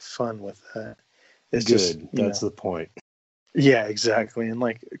much fun with that. It's good. Just, that's the point. Yeah, exactly. And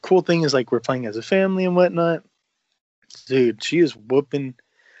like, cool thing is like we're playing as a family and whatnot. Dude, she's whooping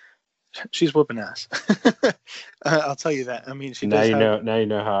ass. I'll tell you that. I mean, she now you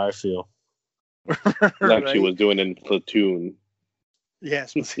know how I feel. Like right? she was doing in Platoon. Yeah,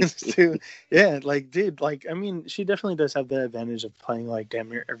 Splatoon 2. Yeah, like, dude, like, I mean, she definitely does have the advantage of playing like damn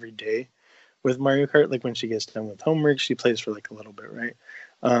near every day with Mario Kart. Like when she gets done with homework, she plays for like a little bit, right?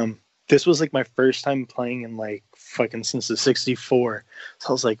 This was like my first time playing in like fucking since the 64. So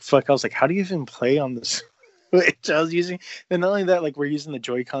I was like, how do you even play on this Switch? I was using, and not only that, like we're using the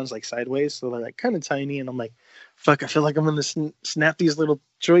Joy-Cons like sideways, so they're like kind of tiny, and I'm like, fuck, I feel like I'm gonna snap these little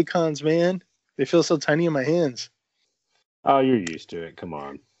Joy-Cons, man. They feel so tiny in my hands. Oh, you're used to it. Come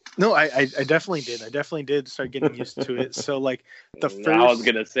on. No, I definitely did. I definately did start getting used to it. So like the first, I was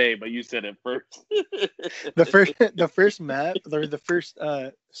gonna say, but you said it first. the first map or the first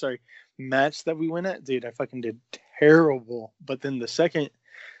match that we went at, dude, I fucking did terrible. But then the second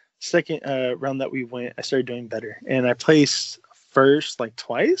round that we went, I started doing better, and I placed first like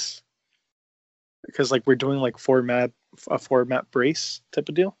twice because like we're doing like a four map brace type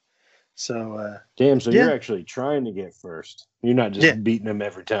of deal. So damn, so you're actually trying to get first. You're not just beating them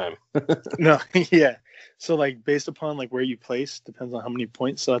every time. No, yeah. So like based upon like where you place depends on how many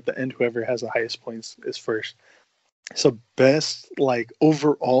points. So at the end, whoever has the highest points is first. So best like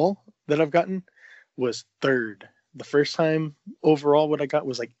overall that I've gotten was third. The first time overall what I got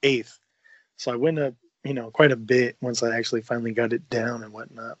was like 8th. So I went up, quite a bit once I actually finally got it down and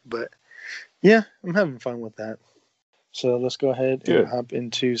whatnot. But yeah, I'm having fun with that. So let's go ahead and hop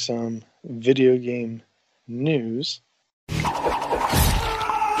into some video game news. Get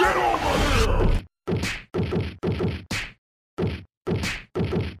over here!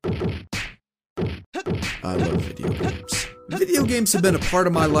 I love video games. Video games have been a part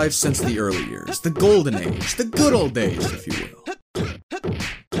of my life since the early years, the golden age, the good old days, if you will.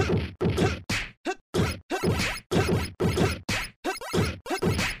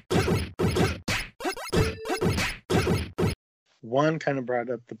 One kind of brought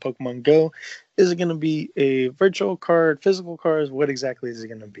up the Pokemon Go. Is it going to be a virtual card, physical cards? What exactly is it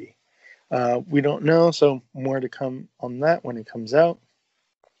going to be? We don't know, so more to come on that when it comes out.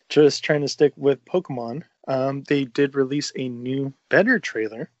 Just trying to stick with Pokemon. They did release a new, better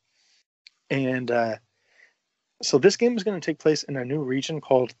trailer. And So this game is going to take place in a new region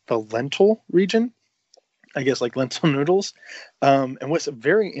called the Lentil region. I guess like lentil noodles. And what's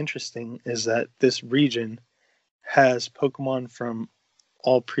very interesting is that this region has Pokemon from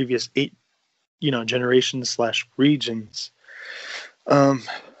all previous 8, generations / regions.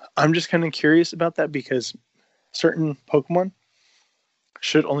 I'm just kind of curious about that because certain Pokemon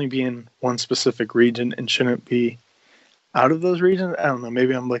should only be in one specific region and shouldn't be out of those regions. I don't know.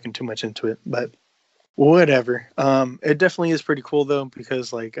 Maybe I'm looking too much into it, but whatever. It definitely is pretty cool though,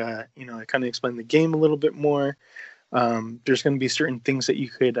 because like, I kind of explained the game a little bit more. There's going to be certain things that you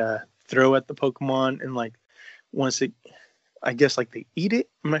could throw at the Pokemon, and like once I guess like they eat it.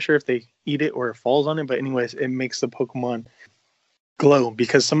 I'm not sure if they eat it or it falls on it, but anyways, it makes the Pokemon glow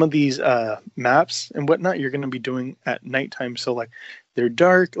because some of these maps and whatnot you're going to be doing at nighttime. So like they're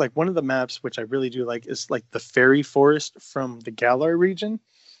dark. Like one of the maps, which I really do like, is like the Fairy Forest from the Galar region,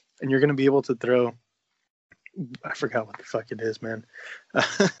 and you're going to be able to throw. I forgot what the fuck it is, man.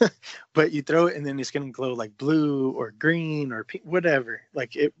 But you throw it and then it's going to glow like blue or green or pink, whatever.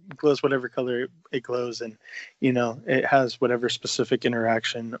 Like it glows whatever color it glows, and it has whatever specific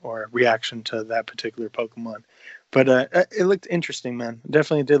interaction or reaction to that particular Pokemon. But it looked interesting, man.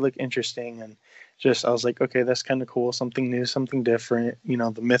 Definitely did look interesting, and just I was like, okay, that's kind of cool. Something new, something different.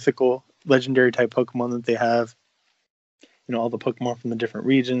 The mythical, legendary type Pokemon that they have. All the Pokemon from the different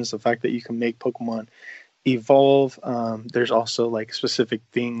regions. The fact that you can make Pokemon evolve. There's also like specific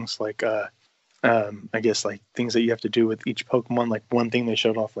things like I guess like things that you have to do with each Pokemon. Like one thing they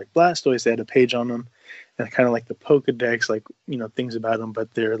showed off, like Blastoise, they had a page on them, and kind of like the Pokedex, like things about them.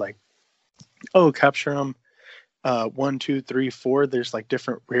 But they're like, capture them. 1, 2, 3, 4. There's like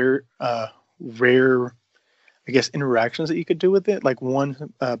different rare, I guess, interactions that you could do with it. Like one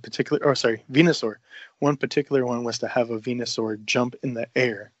Venusaur. One particular one was to have a Venusaur jump in the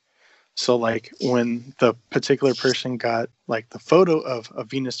air. So like when the particular person got like the photo of a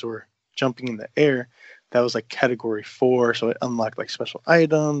Venusaur jumping in the air, that was like category 4. So it unlocked like special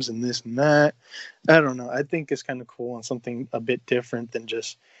items and this and that. I don't know. I think it's kind of cool and something a bit different than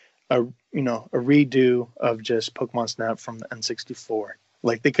just a redo of just Pokemon Snap from the N64.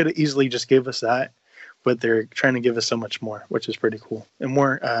 Like they could have easily just gave us that, but they're trying to give us so much more, which is pretty cool, and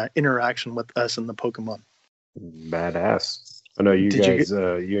more interaction with us and the Pokemon. Badass. I know you guys,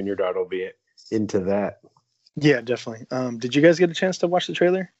 you and your daughter will be into that. Yeah, definitely. Did you guys get a chance to watch the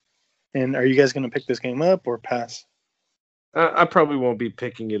trailer? And are you guys going to pick this game up or pass? I probably won't be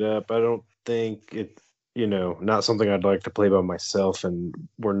picking it up. I don't think it's, not something I'd like to play by myself, and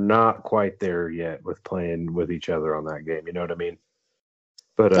we're not quite there yet with playing with each other on that game. You know what I mean?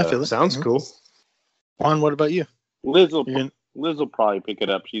 But sounds cool. Juan, what about you? Liz will probably pick it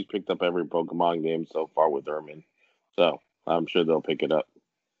up. She's picked up every Pokemon game so far with Herman, so I'm sure they'll pick it up.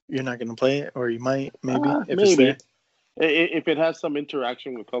 You're not going to play it, or you might, maybe. Maybe. If it has some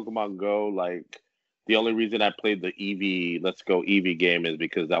interaction with Pokemon Go, like the only reason I played the Eevee, Let's Go Eevee game is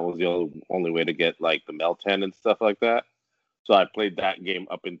because that was the only way to get like the Meltan and stuff like that. So I played that game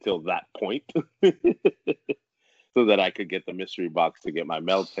up until that point so that I could get the mystery box to get my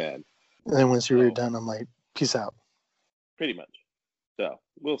Meltan. And then once you were done, I'm like, peace out. Pretty much. So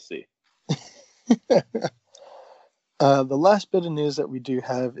we'll see. The last bit of news that we do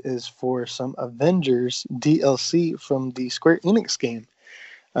have is for some Avengers DLC from the Square Enix game.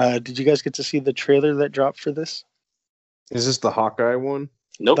 Did you guys get to see the trailer that dropped for this? Is this the Hawkeye one?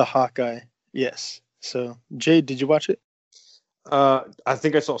 Nope. The Hawkeye, yes. So, Jay, did you watch it? I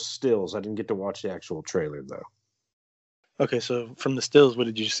think I saw stills. I didn't get to watch the actual trailer, though. Okay, so from the stills, what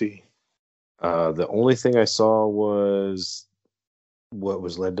did you see? The only thing I saw was what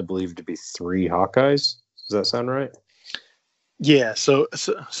was led to believe to be 3 Hawkeyes. Does that sound right? Yeah, so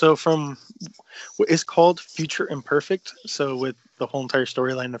from it's called Future Imperfect. So with the whole entire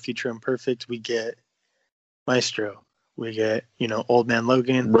storyline of Future Imperfect, we get Maestro, we get Old Man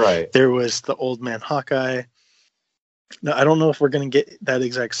Logan. Right. There was the Old Man Hawkeye. Now I don't know if we're gonna get that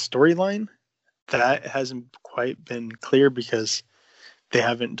exact storyline. That hasn't quite been clear because they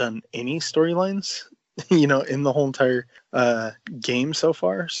haven't done any storylines, in the whole entire game so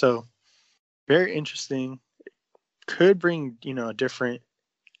far. So very interesting. Could bring a different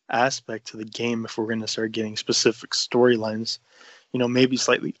aspect to the game if we're going to start getting specific storylines, maybe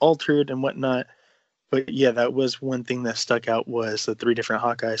slightly altered and whatnot. But yeah, that was one thing that stuck out was the 3 different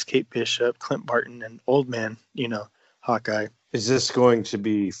Hawkeyes: Kate Bishop, Clint Barton, and Old Man Hawkeye. Is this going to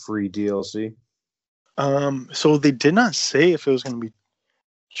be free DLC? So they did not say if it was going to be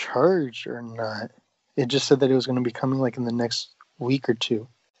charged or not. It just said that it was going to be coming like in the next week or 2.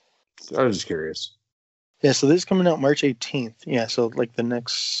 I was just curious. Yeah, so this is coming out March 18th. Yeah, so like the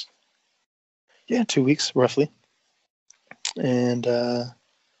next 2 weeks roughly. And it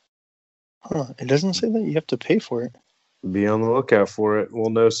doesn't say that you have to pay for it. Be on the lookout for it.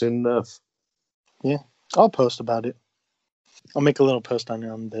 We'll know soon enough. Yeah, I'll post about it. I'll make a little post on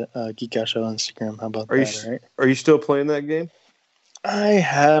the Geek Out Show on Instagram. How about that? All right. Are you still playing that game? I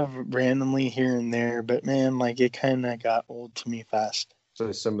have randomly here and there, but man, like it kind of got old to me fast.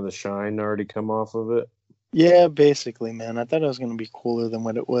 So some of the shine already come off of it? Yeah, basically, man. I thought it was going to be cooler than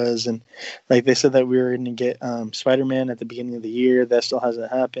what it was. And like they said that we were going to get Spider-Man at the beginning of the year. That still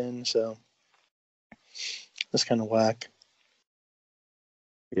hasn't happened. So that's kind of whack.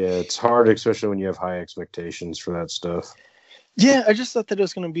 Yeah, it's hard, especially when you have high expectations for that stuff. Yeah, I just thought that it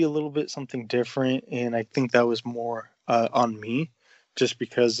was going to be a little bit something different. And I think that was more on me just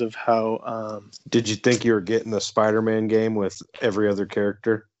because of how... Did you think you were getting the Spider-Man game with every other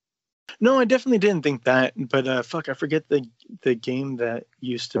character? No, I definitely didn't think that, but I forget the game that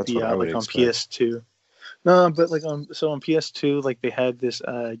used to be out like on PS2. No, but like on PS2, like they had this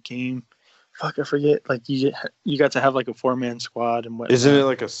game. I forget. Like you got to have like a 4-man squad and what? Isn't it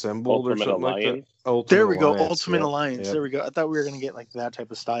like Assembled Ultimate or something Alliance? like that? There we go, Ultimate Alliance. Yep. There we go. I thought we were gonna get like that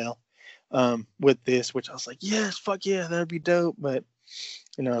type of style with this, which I was like, yes, fuck yeah, that'd be dope. But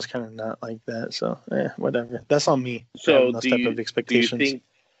it's kind of not like that. So whatever. That's on me. So those type of expectations.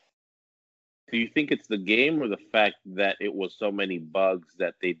 Do you think it's the game or the fact that it was so many bugs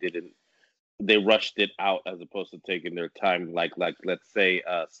that they rushed it out as opposed to taking their time, like let's say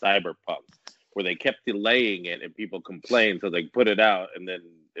Cyberpunk, where they kept delaying it and people complained, so they put it out and then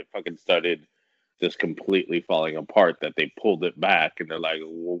it fucking started just completely falling apart, that they pulled it back and they're like,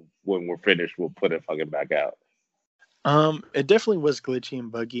 well, when we're finished, we'll put it fucking back out. It definitely was glitchy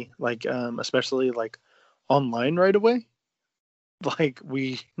and buggy, like especially like online right away. Like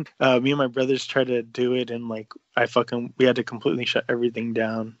me and my brothers tried to do it, and like we had to completely shut everything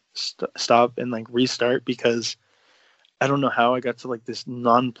down, stop and like restart, because I don't know how I got to like this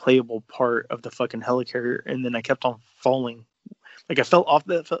non-playable part of the fucking helicarrier, and then I kept on falling. Like I fell off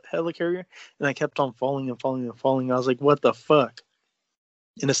the helicarrier, and I kept on falling and falling and falling. I was like, what the fuck?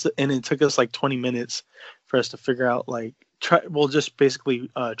 And it took us like 20 minutes for us to figure out just basically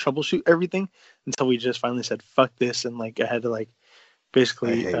troubleshoot everything until we just finally said fuck this, and like I had to like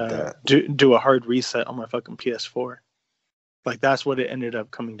basically do a hard reset on my fucking PS4. Like that's what it ended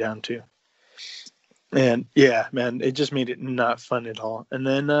up coming down to. And yeah, man, it just made it not fun at all. And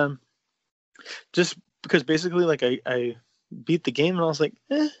then just because basically like I beat the game and I was like,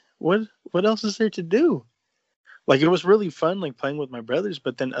 what else is there to do? Like it was really fun like playing with my brothers,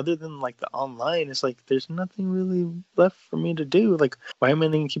 but then other than like the online, it's like there's nothing really left for me to do. Like why am I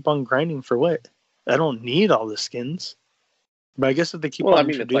gonna keep on grinding for what? I don't need all the skins. But I guess if they keep on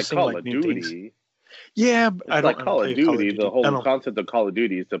introducing it's like Call of new Duty. things. Yeah, but I don't like Call of Duty. The whole concept of Call of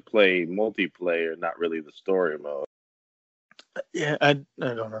Duty is to play multiplayer, not really the story mode. Yeah, I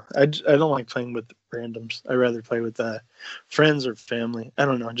don't know. I don't like playing with randoms. I rather play with friends or family. I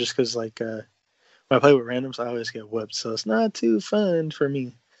don't know, just because like when I play with randoms, I always get whooped, so it's not too fun for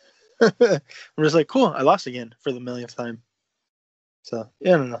me. I'm just like, cool, I lost again for the millionth time. So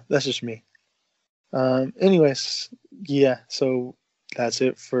yeah, I don't know. That's just me. Anyways, yeah, so that's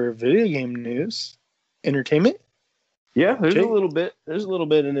it for video game news. Entertainment? Yeah, there's a little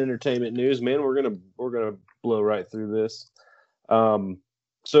bit in entertainment news, man. We're gonna blow right through this.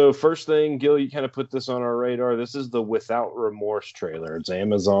 So first thing, Gil, you kind of put this on our radar. This is the Without Remorse trailer. It's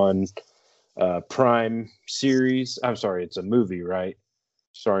Amazon Prime series. I'm sorry, it's a movie, right?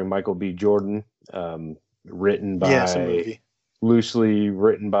 Starring Michael B. Jordan. Written by it's a movie. Loosely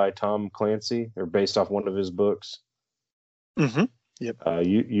written by Tom Clancy, or based off one of his books. Mm-hmm. Yep.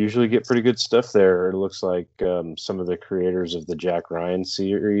 You usually get pretty good stuff there. It looks like some of the creators of the Jack Ryan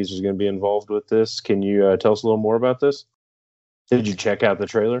series is going to be involved with this. Can you tell us a little more about this? Did you check out the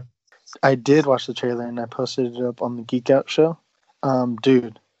trailer? I did watch the trailer, and I posted it up on the Geek Out Show.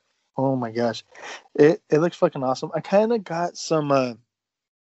 Dude, oh my gosh, it looks fucking awesome. I kind of got some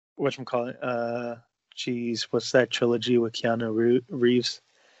whatchamacallit, what's that trilogy with Keanu Reeves?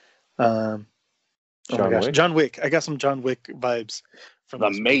 Wick? John Wick. I got some John Wick vibes from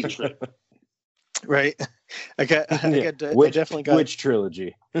The Matrix. Right. I definitely got which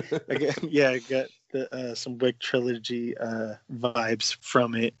trilogy? I got some Wick trilogy vibes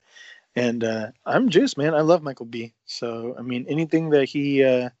from it, and I'm juiced, man. I love Michael B. So I mean, anything that he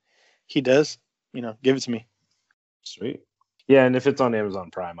does, give it to me. Sweet. Yeah, and if it's on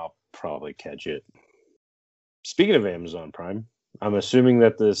Amazon Prime, I'll probably catch it. Speaking of Amazon Prime, I'm assuming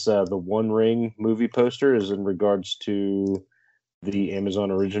that this the One Ring movie poster is in regards to the Amazon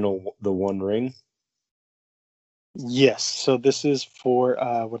original The One Ring. Yes. So this is for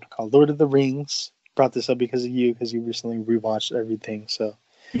Lord of the Rings brought this up because of you, because you recently rewatched everything. So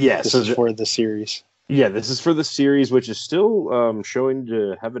Yeah, this is for the series. Yeah, this is for the series, which is still showing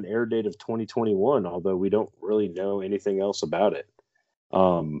to have an air date of 2021, although we don't really know anything else about it.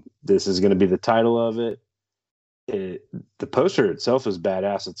 This is going to be the title of it. The poster itself is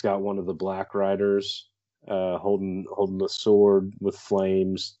badass. It's got one of the Black Riders holding the sword with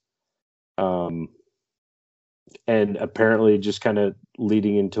flames, and apparently just kind of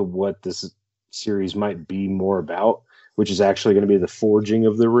leading into what this series might be more about, which is actually going to be the forging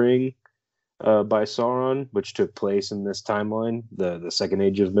of the ring by Sauron, which took place in this timeline, the Second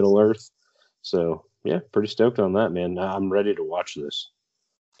Age of Middle Earth. So yeah, pretty stoked on that, man. I'm ready to watch this.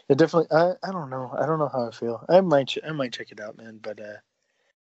 It definitely. I don't know. I don't know how I feel. I might check it out, man. But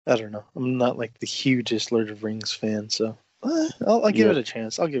I don't know. I'm not like the hugest Lord of Rings fan, so I'll give it a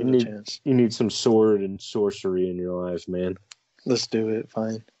chance. I'll give it a chance. You need some sword and sorcery in your life, man. Let's do it.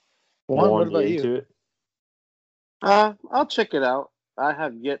 Fine. Juan, what about you? It? I'll check it out. I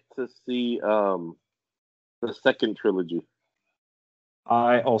have yet to see the second trilogy.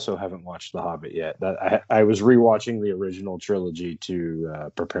 I also haven't watched The Hobbit yet. I was rewatching the original trilogy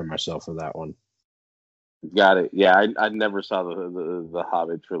to prepare myself for that one. Got it. Yeah, I never saw the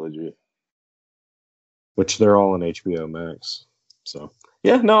Hobbit trilogy. Which they're all on HBO Max. So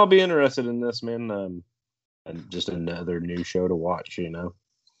yeah, no, I'll be interested in this, man. And just another new show to watch, you know.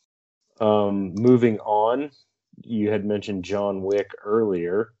 Moving on, you had mentioned John Wick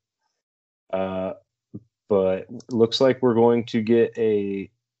earlier. But looks like we're going to get a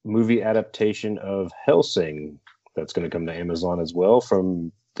movie adaptation of Hellsing that's going to come to Amazon as well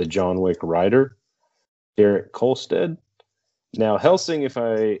from the John Wick writer, Derek Kolstad. Now, Hellsing,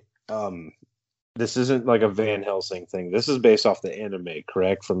 this isn't like a Van Helsing thing. This is based off the anime,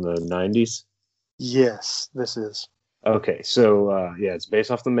 correct, from the 90s? Yes, this is. Okay, so it's based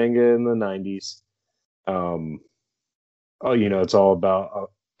off the manga in the 90s. It's all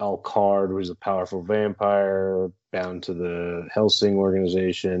about Alucard, who's a powerful vampire bound to the Hellsing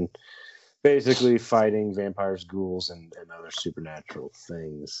organization, basically fighting vampires, ghouls, and other supernatural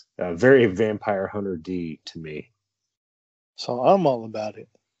things. Very Vampire Hunter D to me. So I'm all about it.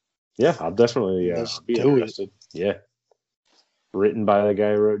 Yeah, I'll definitely be interested. Yeah. Written by the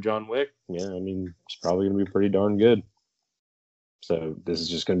guy who wrote John Wick. Yeah, I mean, it's probably going to be pretty darn good. So this is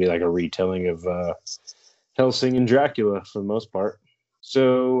just going to be like a retelling of Hellsing and Dracula for the most part.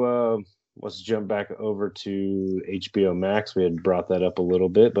 So let's jump back over to HBO Max. We had brought that up a little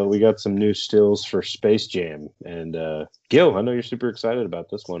bit, but we got some new stills for Space Jam. And Gil, I know you're super excited about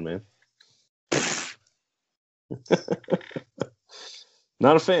this one, man.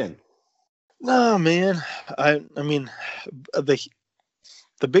 Not a fan. No, man. I mean,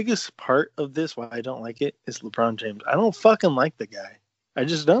 the biggest part of this, why I don't like it, is LeBron James. I don't fucking like the guy. I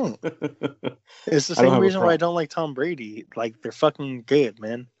just don't. It's the same reason why I don't like Tom Brady. Like, they're fucking good,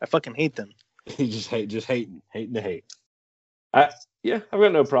 man. I fucking hate them. You just hating to hate. I've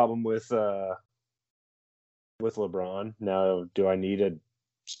got no problem with LeBron. Now, do I need a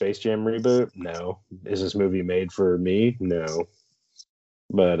Space Jam reboot? No. Is this movie made for me? No.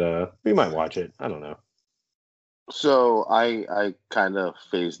 But we might watch it. I don't know. So I kind of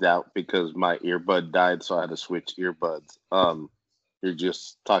phased out because my earbud died, so I had to switch earbuds. You're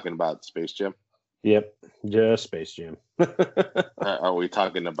just talking about Space Jam? Yep, just Space Jam. Are we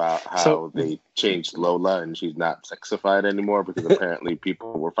talking about how they changed Lola and she's not sexified anymore because apparently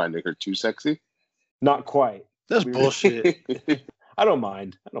people were finding her too sexy? Not quite. That's bullshit. I don't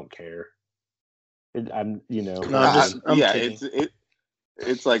mind. I don't care. I'm kidding.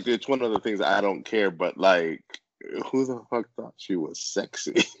 It's like, it's one of the things I don't care, but like, who the fuck thought she was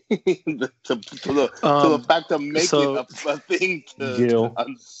sexy? to the fact of making a thing to Gil.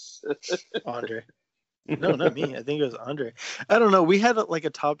 Andre. No, not me. I think it was Andre. I don't know. We had like a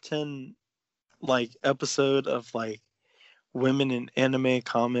top 10 like episode of like women in anime,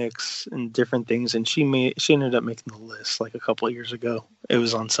 comics, and different things, and she ended up making the list like a couple of years ago. It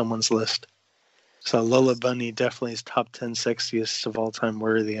was on someone's list. So Lola Bunny definitely is top 10 sexiest of all time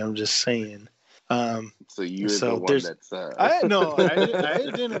worthy. I'm just saying. So you're the one that's. I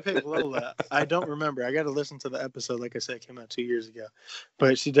didn't pick Lola. I don't remember. I got to listen to the episode. Like I said, it came out 2 years ago,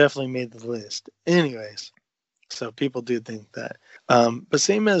 but she definitely made the list. Anyways, so people do think that. But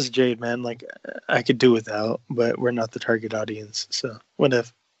same as Jade, man. Like I could do without, but we're not the target audience. So what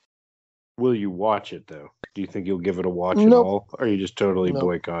if? Will you watch it though? Do you think you'll give it a watch at all? Or are you just totally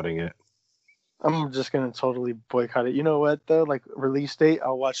boycotting it? I'm just going to totally boycott it. You know what, though? Like, release date,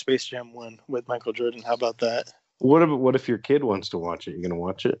 I'll watch Space Jam 1 with Michael Jordan. How about that? What if your kid wants to watch it? You going to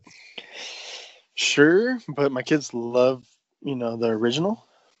watch it? Sure, but my kids love, the original.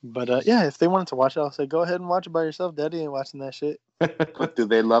 But yeah, if they wanted to watch it, I'll say go ahead and watch it by yourself. Daddy ain't watching that shit. But do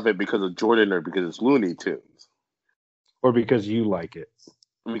they love it because of Jordan or because it's Looney Tunes? Or because you like it?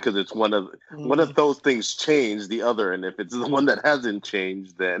 Because it's one of those things changed the other, and if it's the one that hasn't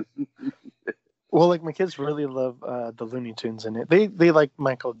changed, then well, like my kids really love the Looney Tunes in it. They like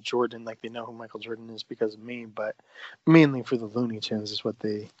Michael Jordan, like they know who Michael Jordan is because of me, but mainly for the Looney Tunes is what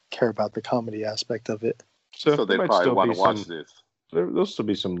they care about, the comedy aspect of it. So they probably want to watch this. There'll still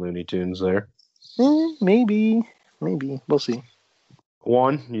be some Looney Tunes there. Maybe we'll see.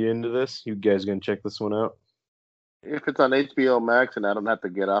 Juan, you into this? You guys gonna check this one out? If it's on HBO Max and I don't have to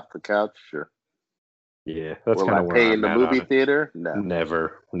get off the couch, sure. Yeah, that's kind of where I'm at. Will I pay in the movie theater? No.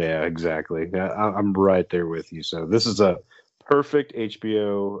 Never. Yeah, exactly. I'm right there with you. So this is a perfect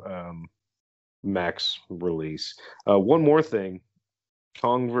HBO Max release. One more thing.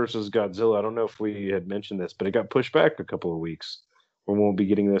 Kong versus Godzilla. I don't know if we had mentioned this, but it got pushed back a couple of weeks. We won't be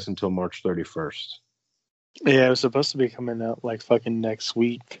getting this until March 31st. Yeah, it was supposed to be coming out like fucking next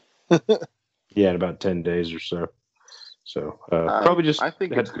week. Yeah, in about 10 days or so. So probably just. I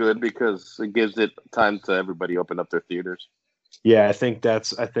think it's good because it gives it time to everybody open up their theaters. Yeah, I think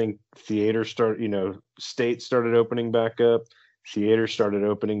theaters states started opening back up. Theaters started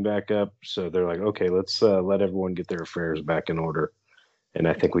opening back up. So they're like, okay, let's let everyone get their affairs back in order. And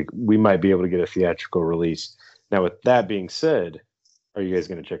I think we might be able to get a theatrical release. Now, with that being said, are you guys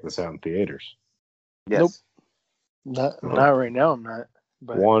going to check this out in theaters? Yes. Nope. Not right now. I'm not.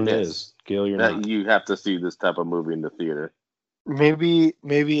 But One is Gil. You're not. You have to see this type of movie in the theater. Maybe.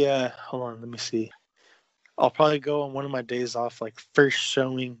 Hold on. Let me see. I'll probably go on one of my days off, like first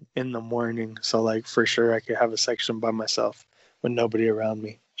showing in the morning. So, like for sure, I could have a section by myself with nobody around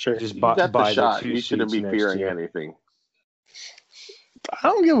me. Sure. Just buy the shot. You shouldn't be fearing anything. I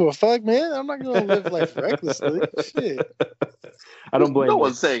don't give a fuck, man. I'm not gonna live life recklessly. Shit. I don't blame you. No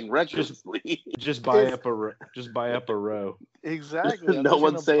one's saying recklessly. Just buy up a row. Exactly. No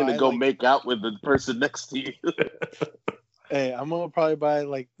one's saying to go make out with the person next to you. Hey, I'm gonna probably buy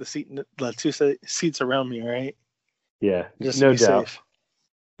like the two seats around me, all right? Yeah, just no to be doubt. safe.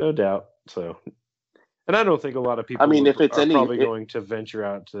 No doubt. So, and I don't think a lot of people. Probably going to venture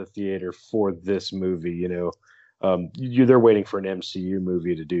out to the theater for this movie. They're waiting for an MCU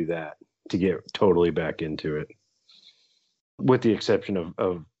movie to do that, to get totally back into it. With the exception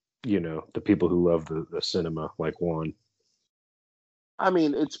of the people who love the cinema, like Juan. I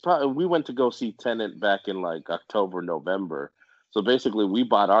mean, it's probably we went to go see Tenet back in like October, November. So basically, we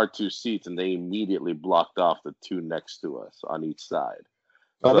bought our 2 seats, and they immediately blocked off the 2 next to us on each side.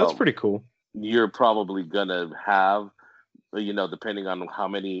 Oh, that's pretty cool. You're probably gonna have, depending on how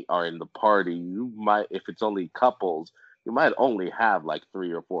many are in the party, you might, if it's only couples, you might only have like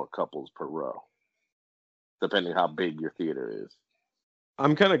 3 or 4 couples per row, depending how big your theater is.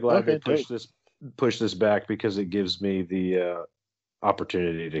 I'm kind of glad they pushed this back because it gives me the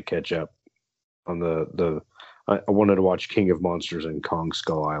opportunity to catch up on I wanted to watch King of Monsters and Kong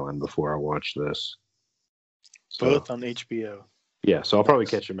Skull Island before I watched this. Both on HBO. Yeah, so I'll probably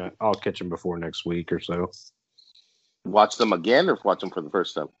catch them. I'll catch them before next week or so. Watch them again, or watch them for the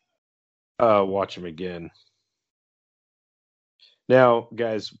first time? Watch them again. Now,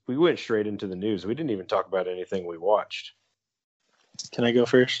 guys, we went straight into the news. We didn't even talk about anything we watched. Can I go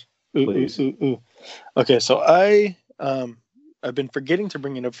first? Please. Okay, so I've been forgetting to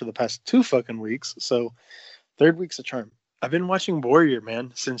bring it up for the past 2 fucking weeks. So 3rd week's a charm. I've been watching Warrior,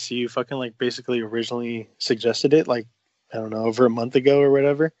 man, since you fucking like basically originally suggested it, like, I don't know, over a month ago or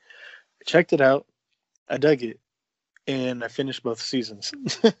whatever. I checked it out. I dug it. And I finished both seasons.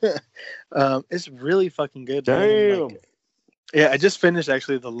 It's really fucking good. Damn. Like, yeah, I just finished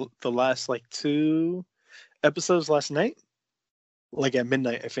actually the last like 2 episodes last night. Like at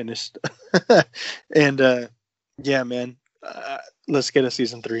midnight I finished. And yeah, man. Let's get a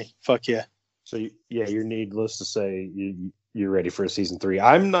season 3. Fuck yeah. So you're needless to say you're ready for a season 3.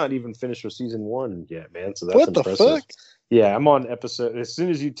 I'm not even finished with season 1 yet, man. So that's what impressive. The fuck? Yeah, I'm on episode. As soon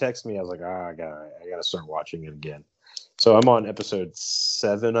as you text me, I was like, I gotta start watching it again. So I'm on episode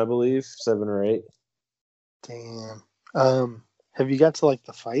 7, I believe, 7 or 8. Damn. Have you got to like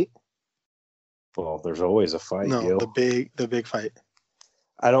the fight? Well, there's always a fight. No, Gil. the big fight.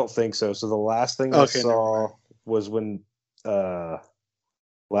 I don't think so. So the last thing I saw was when.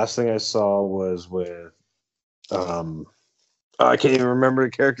 Last thing I saw was with. I can't even remember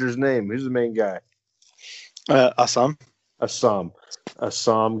the character's name. Who's the main guy? Assam.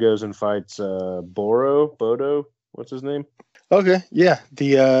 Assam goes and fights Bodo. What's his name? Okay, yeah,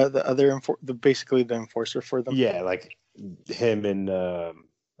 the other basically the enforcer for them. Yeah, like him and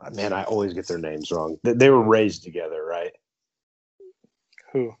man, I always get their names wrong. They were raised together, right?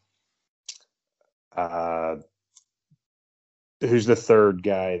 Who? Who's the third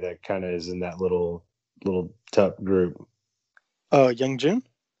guy that kind of is in that little top group? Oh, Young Jun?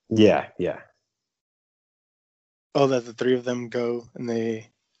 Yeah. Oh, that the three of them go and they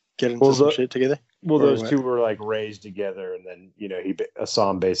get into some shit together? Well, Or those what? two were like raised together, and then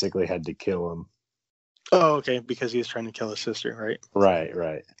Assam basically had to kill him. Oh, okay, because he was trying to kill his sister, right?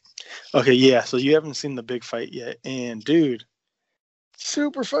 Right. Okay, yeah, so you haven't seen the big fight yet. And, dude,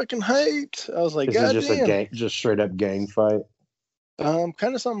 super fucking hyped. I was like, Is it God just damn. just straight up gang fight?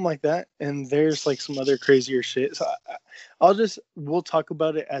 Kind of something like that. And there's like some other crazier shit. So we'll talk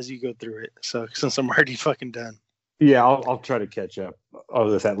about it as you go through it. So since I'm already fucking done. Yeah, I'll try to catch up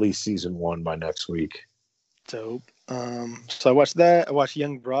with at least season 1 by next week. Dope. So I watched that. I watched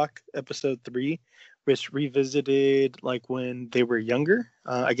Young Brock episode 3, which revisited like when they were younger.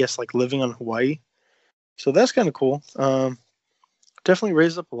 I guess like living on Hawaii. So that's kind of cool. Definitely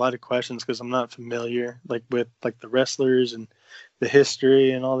raised up a lot of questions because I'm not familiar like with like the wrestlers and the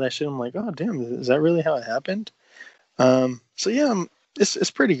history and all that shit. I'm like, oh damn, is that really how it happened? So yeah, it's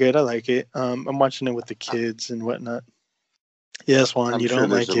pretty good. I like it. I'm watching it with the kids and whatnot. Yes, Juan, you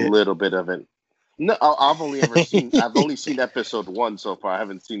don't like it. I'm sure there's a little bit of it. No, I've only seen episode 1 so far. I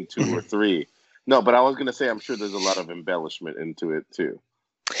haven't seen 2 or 3. No, but I was gonna say I'm sure there's a lot of embellishment into it too.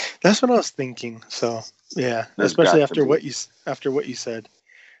 That's what I was thinking. So yeah, There's especially got to after what you said.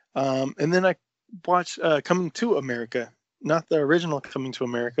 And then I watched Coming to America, not the original Coming to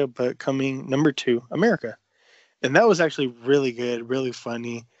America, but Coming number 2, America, and that was actually really good, really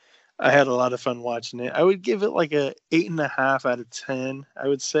funny. I had a lot of fun watching it. I would give it like a 8.5 out of 10. I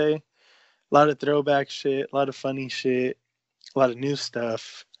would say a lot of throwback shit, a lot of funny shit, a lot of new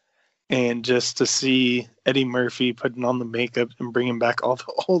stuff. And just to see Eddie Murphy putting on the makeup and bringing back all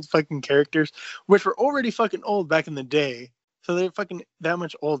the old fucking characters, which were already fucking old back in the day. So they're fucking that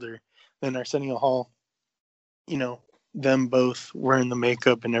much older than Arsenio Hall. Them both wearing the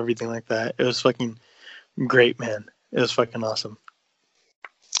makeup and everything like that. It was fucking great, man. It was fucking awesome.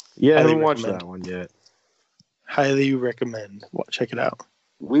 Yeah, I haven't watched that one yet. Highly recommend. Check it out.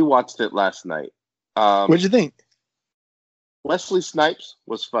 We watched it last night. What'd you think? Wesley Snipes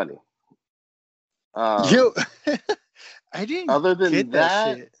was funny. I didn't. Other than get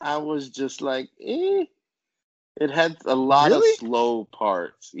that shit. I was just like, eh. It had a lot of slow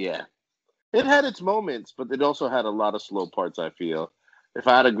parts. Yeah, it had its moments, but it also had a lot of slow parts. I feel if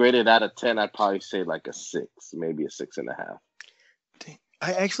I had to grade it out of 10, I'd probably say like a 6, maybe a 6.5.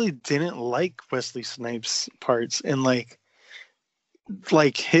 I actually didn't like Wesley Snipes' parts, and like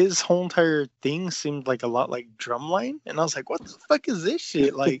his whole entire thing seemed like a lot like Drumline, and I was like, what the fuck is this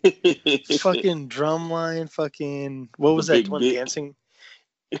shit? Like fucking Drumline, fucking what was that one dancing?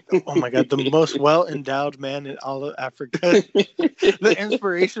 Oh my god, the most well endowed man in all of Africa. The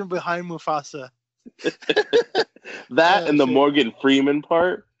inspiration behind Mufasa. That and the Morgan Freeman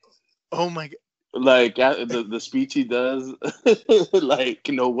part. Oh my god. Like the speech he does, like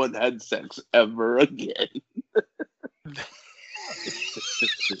no one had sex ever again.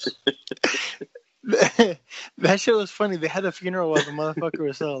 That shit was funny. They had a funeral while the motherfucker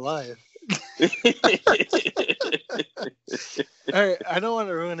was still alive. All right, I don't want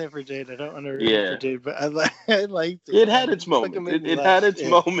to ruin it for Jade. But I liked it. It had its moments. It had its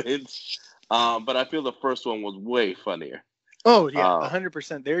moments. But I feel the first one was way funnier. Oh yeah,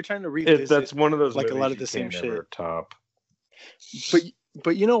 100%. They were trying to revisit. That's one of those like a lot of the same shit.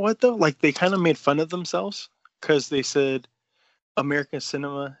 But you know what though? Like they kind of made fun of themselves because they said American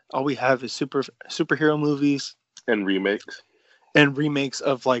cinema, all we have is superhero movies and remakes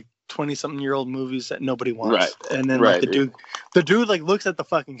of like 20-something-year-old movies that nobody wants. Right. And then like the dude like looks at the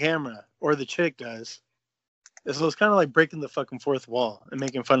fucking camera, or the chick does. So it's kind of like breaking the fucking fourth wall and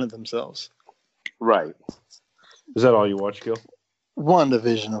making fun of themselves. Right. Is that all you watch, Gil?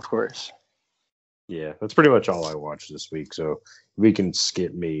 WandaVision, of course. Yeah, that's pretty much all I watched this week. So we can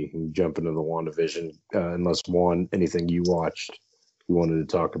skip me and jump into the WandaVision, unless anything you watched you wanted to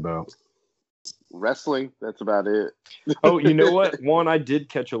talk about. Wrestling, that's about it. Oh, you know what? I did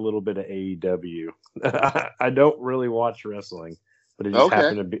catch a little bit of AEW. I don't really watch wrestling, but it just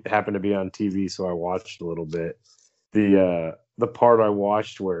happened to be on TV, so I watched a little bit. The part I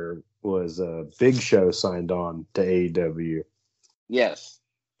watched was Big Show signed on to AEW. Yes.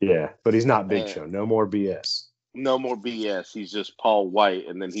 Yeah, but he's not Big Show. No more BS. No more BS. He's just Paul White.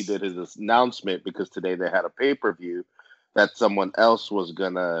 And then he did his announcement because today they had a pay-per-view that someone else was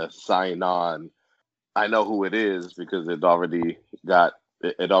going to sign on. I know who it is because it already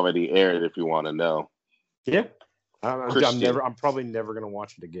aired if you want to know. Yeah. I'm probably never going to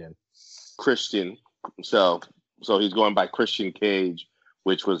watch it again. Christian. So he's going by Christian Cage,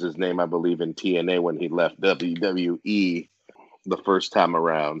 which was his name, I believe, in TNA when he left WWE the first time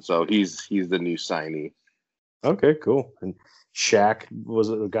around. So he's the new signee. Okay, cool. And Shaq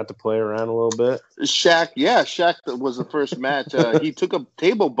got to play around a little bit. Shaq was the first match. He took a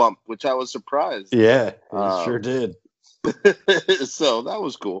table bump, which I was surprised. Yeah, he sure did. So that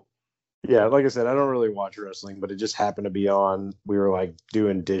was cool. Yeah, like I said, I don't really watch wrestling, but it just happened to be on. We were like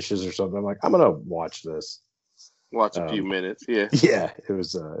doing dishes or something. I'm like, I'm gonna watch this. Watch a few minutes. Yeah. Yeah, it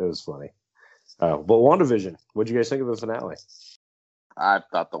was funny. But WandaVision, what did you guys think of the finale? I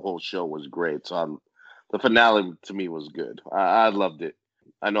thought the whole show was great. So the finale to me was good. I loved it.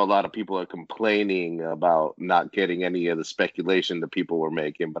 I know a lot of people are complaining about not getting any of the speculation that people were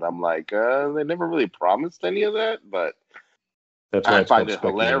making, but I'm like, they never really promised any of that. But that's why I find it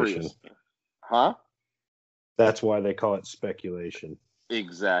hilarious. Huh? That's why they call it speculation.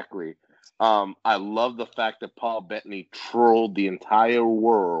 Exactly. I love the fact that Paul Bettany trolled the entire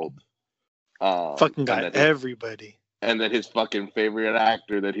world. Fucking got everybody. And that his fucking favorite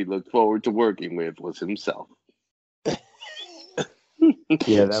actor that he looked forward to working with was himself.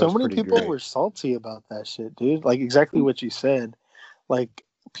 Yeah, that so was many people great. were salty about that shit, dude. Like exactly what you said. Like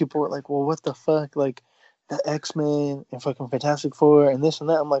people were like, "Well, what the fuck?" Like the X-Men and fucking Fantastic Four and this and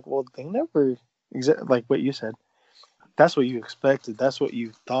that. I'm like, well, they never like what you said. That's what you expected. That's what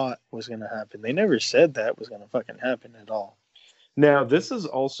you thought was gonna happen. They never said that was gonna fucking happen at all. Now, this is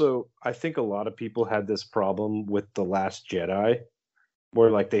also, I think a lot of people had this problem with The Last Jedi, where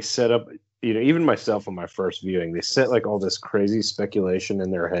like they set up, even myself on my first viewing, they set like all this crazy speculation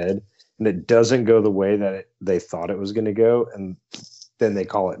in their head, and it doesn't go the way that they thought it was going to go, and then they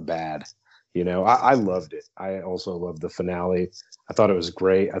call it bad. I loved it. I also loved the finale. I thought it was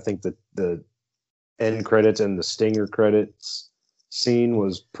great. I think that the end credits and the stinger credits scene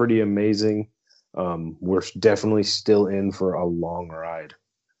was pretty amazing. We're definitely still in for a long ride.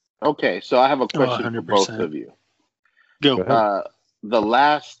 Okay, so I have a question for both of you. Go ahead. The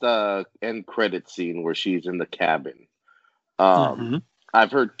last end credit scene where she's in the cabin.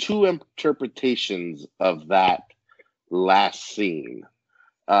 I've heard two interpretations of that last scene.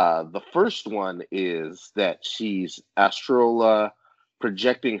 The first one is that she's astral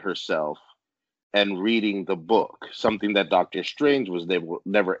projecting herself and reading the book, something that Doctor Strange was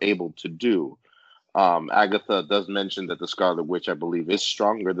never able to do. Agatha does mention that the Scarlet Witch, I believe, is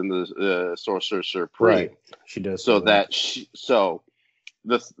stronger than the Sorcerer Supreme. Right, she does. So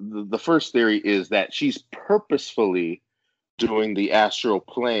the first theory is that she's purposefully doing the astral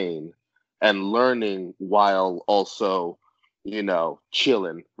plane and learning while also,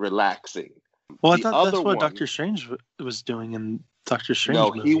 chilling, relaxing. Well, I thought that's what Doctor Strange was doing in Doctor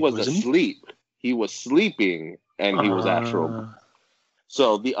Strange movie, he was wasn't asleep. He was sleeping and he was astral.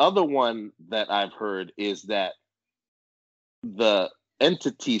 So the other one that I've heard is that the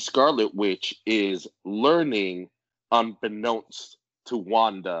entity Scarlet Witch is learning unbeknownst to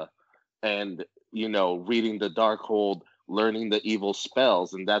Wanda and, reading the Darkhold, learning the evil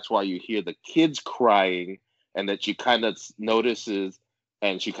spells. And that's why you hear the kids crying and that she kind of notices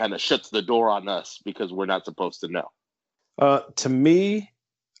and she kind of shuts the door on us because we're not supposed to know. To me,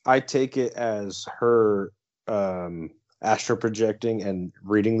 I take it as her astral projecting and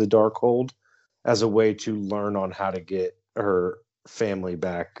reading the Darkhold as a way to learn on how to get her family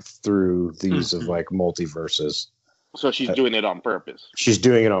back through these of like multiverses. So she's doing it on purpose. She's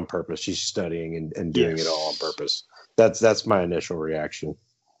doing it on purpose. She's studying and doing it all on purpose. That's my initial reaction.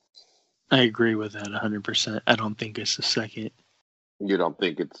 I agree with that 100%. I don't think it's the second. You don't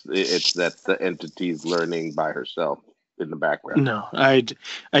think it's that the entity's learning by herself in the background? No, I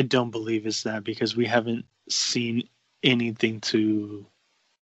don't believe it's that because we haven't seen anything to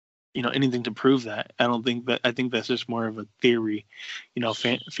prove that. I think that's just more of a theory,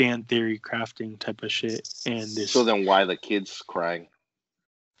 fan theory crafting type of shit. And so then why the kids crying?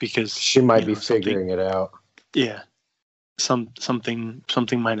 Because she might be figuring it out. Yeah. Something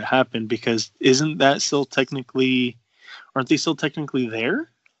might have happened because aren't they still technically there?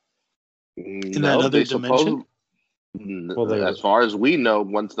 In that other dimension? Well, as far as we know,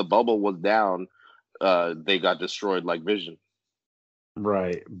 once the bubble was down, they got destroyed like Vision.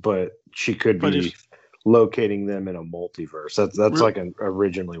 Right, but she could be locating them in a multiverse. That's like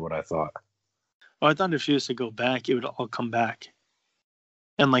originally what I thought. Well, I thought if she was to go back, it would all come back.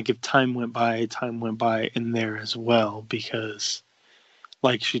 And like if time went by in there as well, because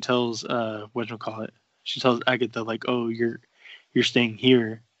like she tells she tells Agatha like, oh, you're staying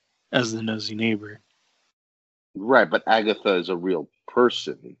here as the nosy neighbor. Right, but Agatha is a real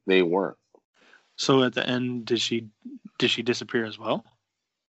person. They weren't. So at the end, did she disappear as well?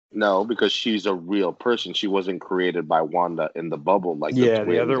 No, because she's a real person. She wasn't created by Wanda in the bubble like Yeah, the the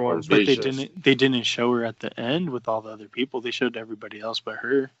twins other or ones- But Vision. they didn't show her at the end with all the other people. They showed everybody else but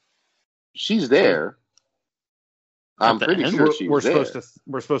her She's there. at I'm the pretty end. sure she's we're there.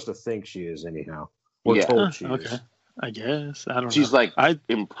 supposed to think she is anyhow. We're Yeah. told she Okay, is. I guess I don't She's know. like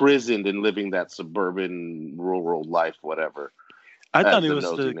imprisoned and living that suburban rural life, whatever. I thought as it the was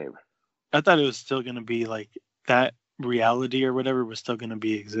nosy neighbor. I thought it was still going to be like that reality or whatever was still going to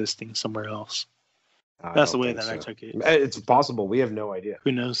be existing somewhere else. That's the way that I took it. It's possible. We have no idea.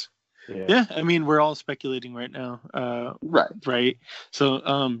 Who knows? Yeah. I mean, we're all speculating right now. Right.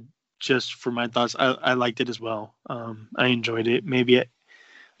 So, just for my thoughts, I liked it as well. I enjoyed it. Maybe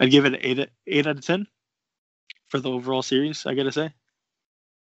I'd give it an 8 out of 10 for the overall series, I got to say.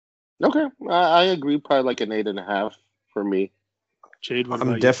 Okay. I agree. Probably like an 8.5 for me. Jade, what I'm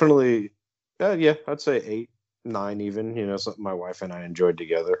about definitely, yeah, I'd say 8, 9 even. You know, something my wife and I enjoyed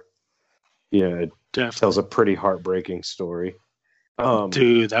together. Yeah, it tells a pretty heartbreaking story.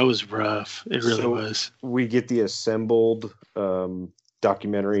 Dude, that was rough. It really so was. We get the assembled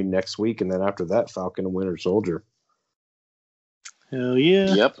documentary next week, and then after that, Falcon and Winter Soldier. Hell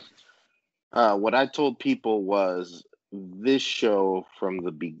yeah. Yep. What I told people was this show from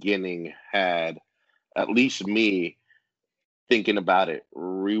the beginning had at least me thinking about it,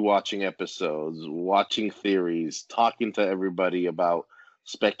 rewatching episodes, watching theories, talking to everybody about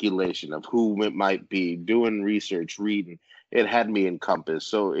speculation of who it might be, doing research, reading. It had me encompassed.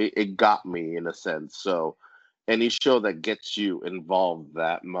 So it got me in a sense. So any show that gets you involved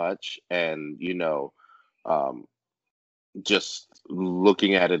that much and, just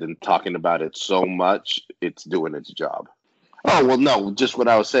looking at it and talking about it so much, it's doing its job. Oh, well, no, just what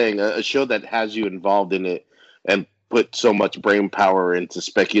I was saying, a show that has you involved in it and put so much brain power into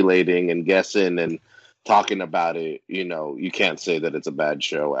speculating and guessing and talking about it, you can't say that it's a bad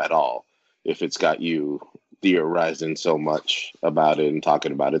show at all if it's got you theorizing so much about it and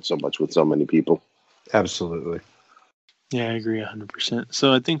talking about it so much with so many people. Absolutely. Yeah, I agree 100%.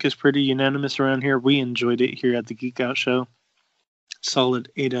 So I think it's pretty unanimous around here. We enjoyed it here at the Geek Out Show.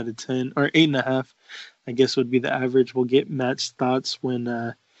 Solid 8 out of 10, or 8.5, I guess would be the average. We'll get Matt's thoughts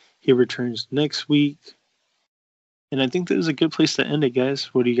when he returns next week. And I think this is a good place to end it,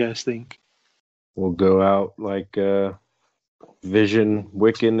 guys. What do you guys think? We'll go out like Vision,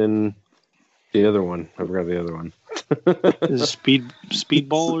 Wiccan, and the other one. I forgot the other one. Is it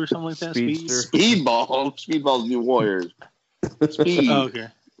Speedball or something like that? Speedball's New Warriors. Speed. Oh, okay.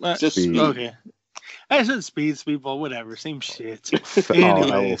 Just speed. Okay. I said Speedball, whatever. Same shit.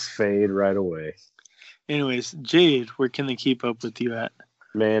 I will fade right away. Anyways, Jade, where can they keep up with you at?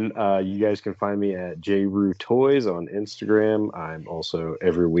 Man, you guys can find me at JRU Toys on Instagram. I'm also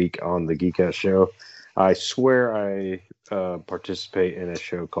every week on the Geek Out Show. I swear I participate in a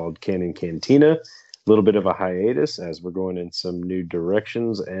show called Canon Cantina. A little bit of a hiatus as we're going in some new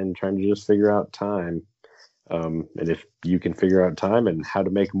directions and trying to just figure out time. And if you can figure out time and how to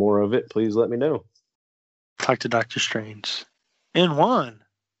make more of it, please let me know. Talk to Dr. Strange. And Juan,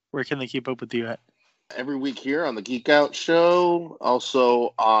 where can they keep up with you at? Every week here on the Geek Out Show.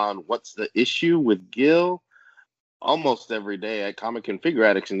 Also on What's the Issue with Gil. Almost every day at Comic and Figure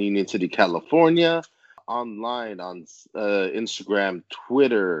Addicts in Union City, California. Online on Instagram,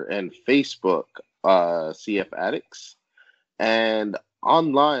 Twitter, and Facebook, CF Addicts. And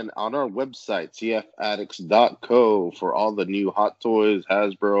online on our website, cfaddicts.co, for all the new Hot Toys,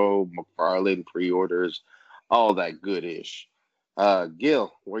 Hasbro, McFarlane pre-orders, all that good-ish.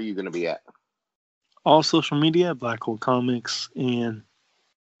 Gil, where are you going to be at? All social media, Black Hole Comics, and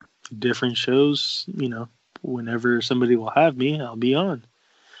different shows. Whenever somebody will have me, I'll be on.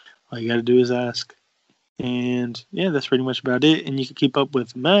 All you got to do is ask. And yeah, that's pretty much about it. And you can keep up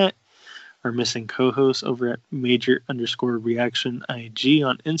with Matt, our missing co-host, over at Major_Reaction IG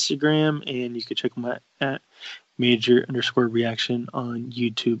on Instagram. And you can check him out at Major_Reaction on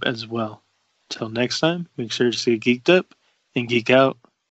YouTube as well. Till next time, make sure to stay geeked up and geek out.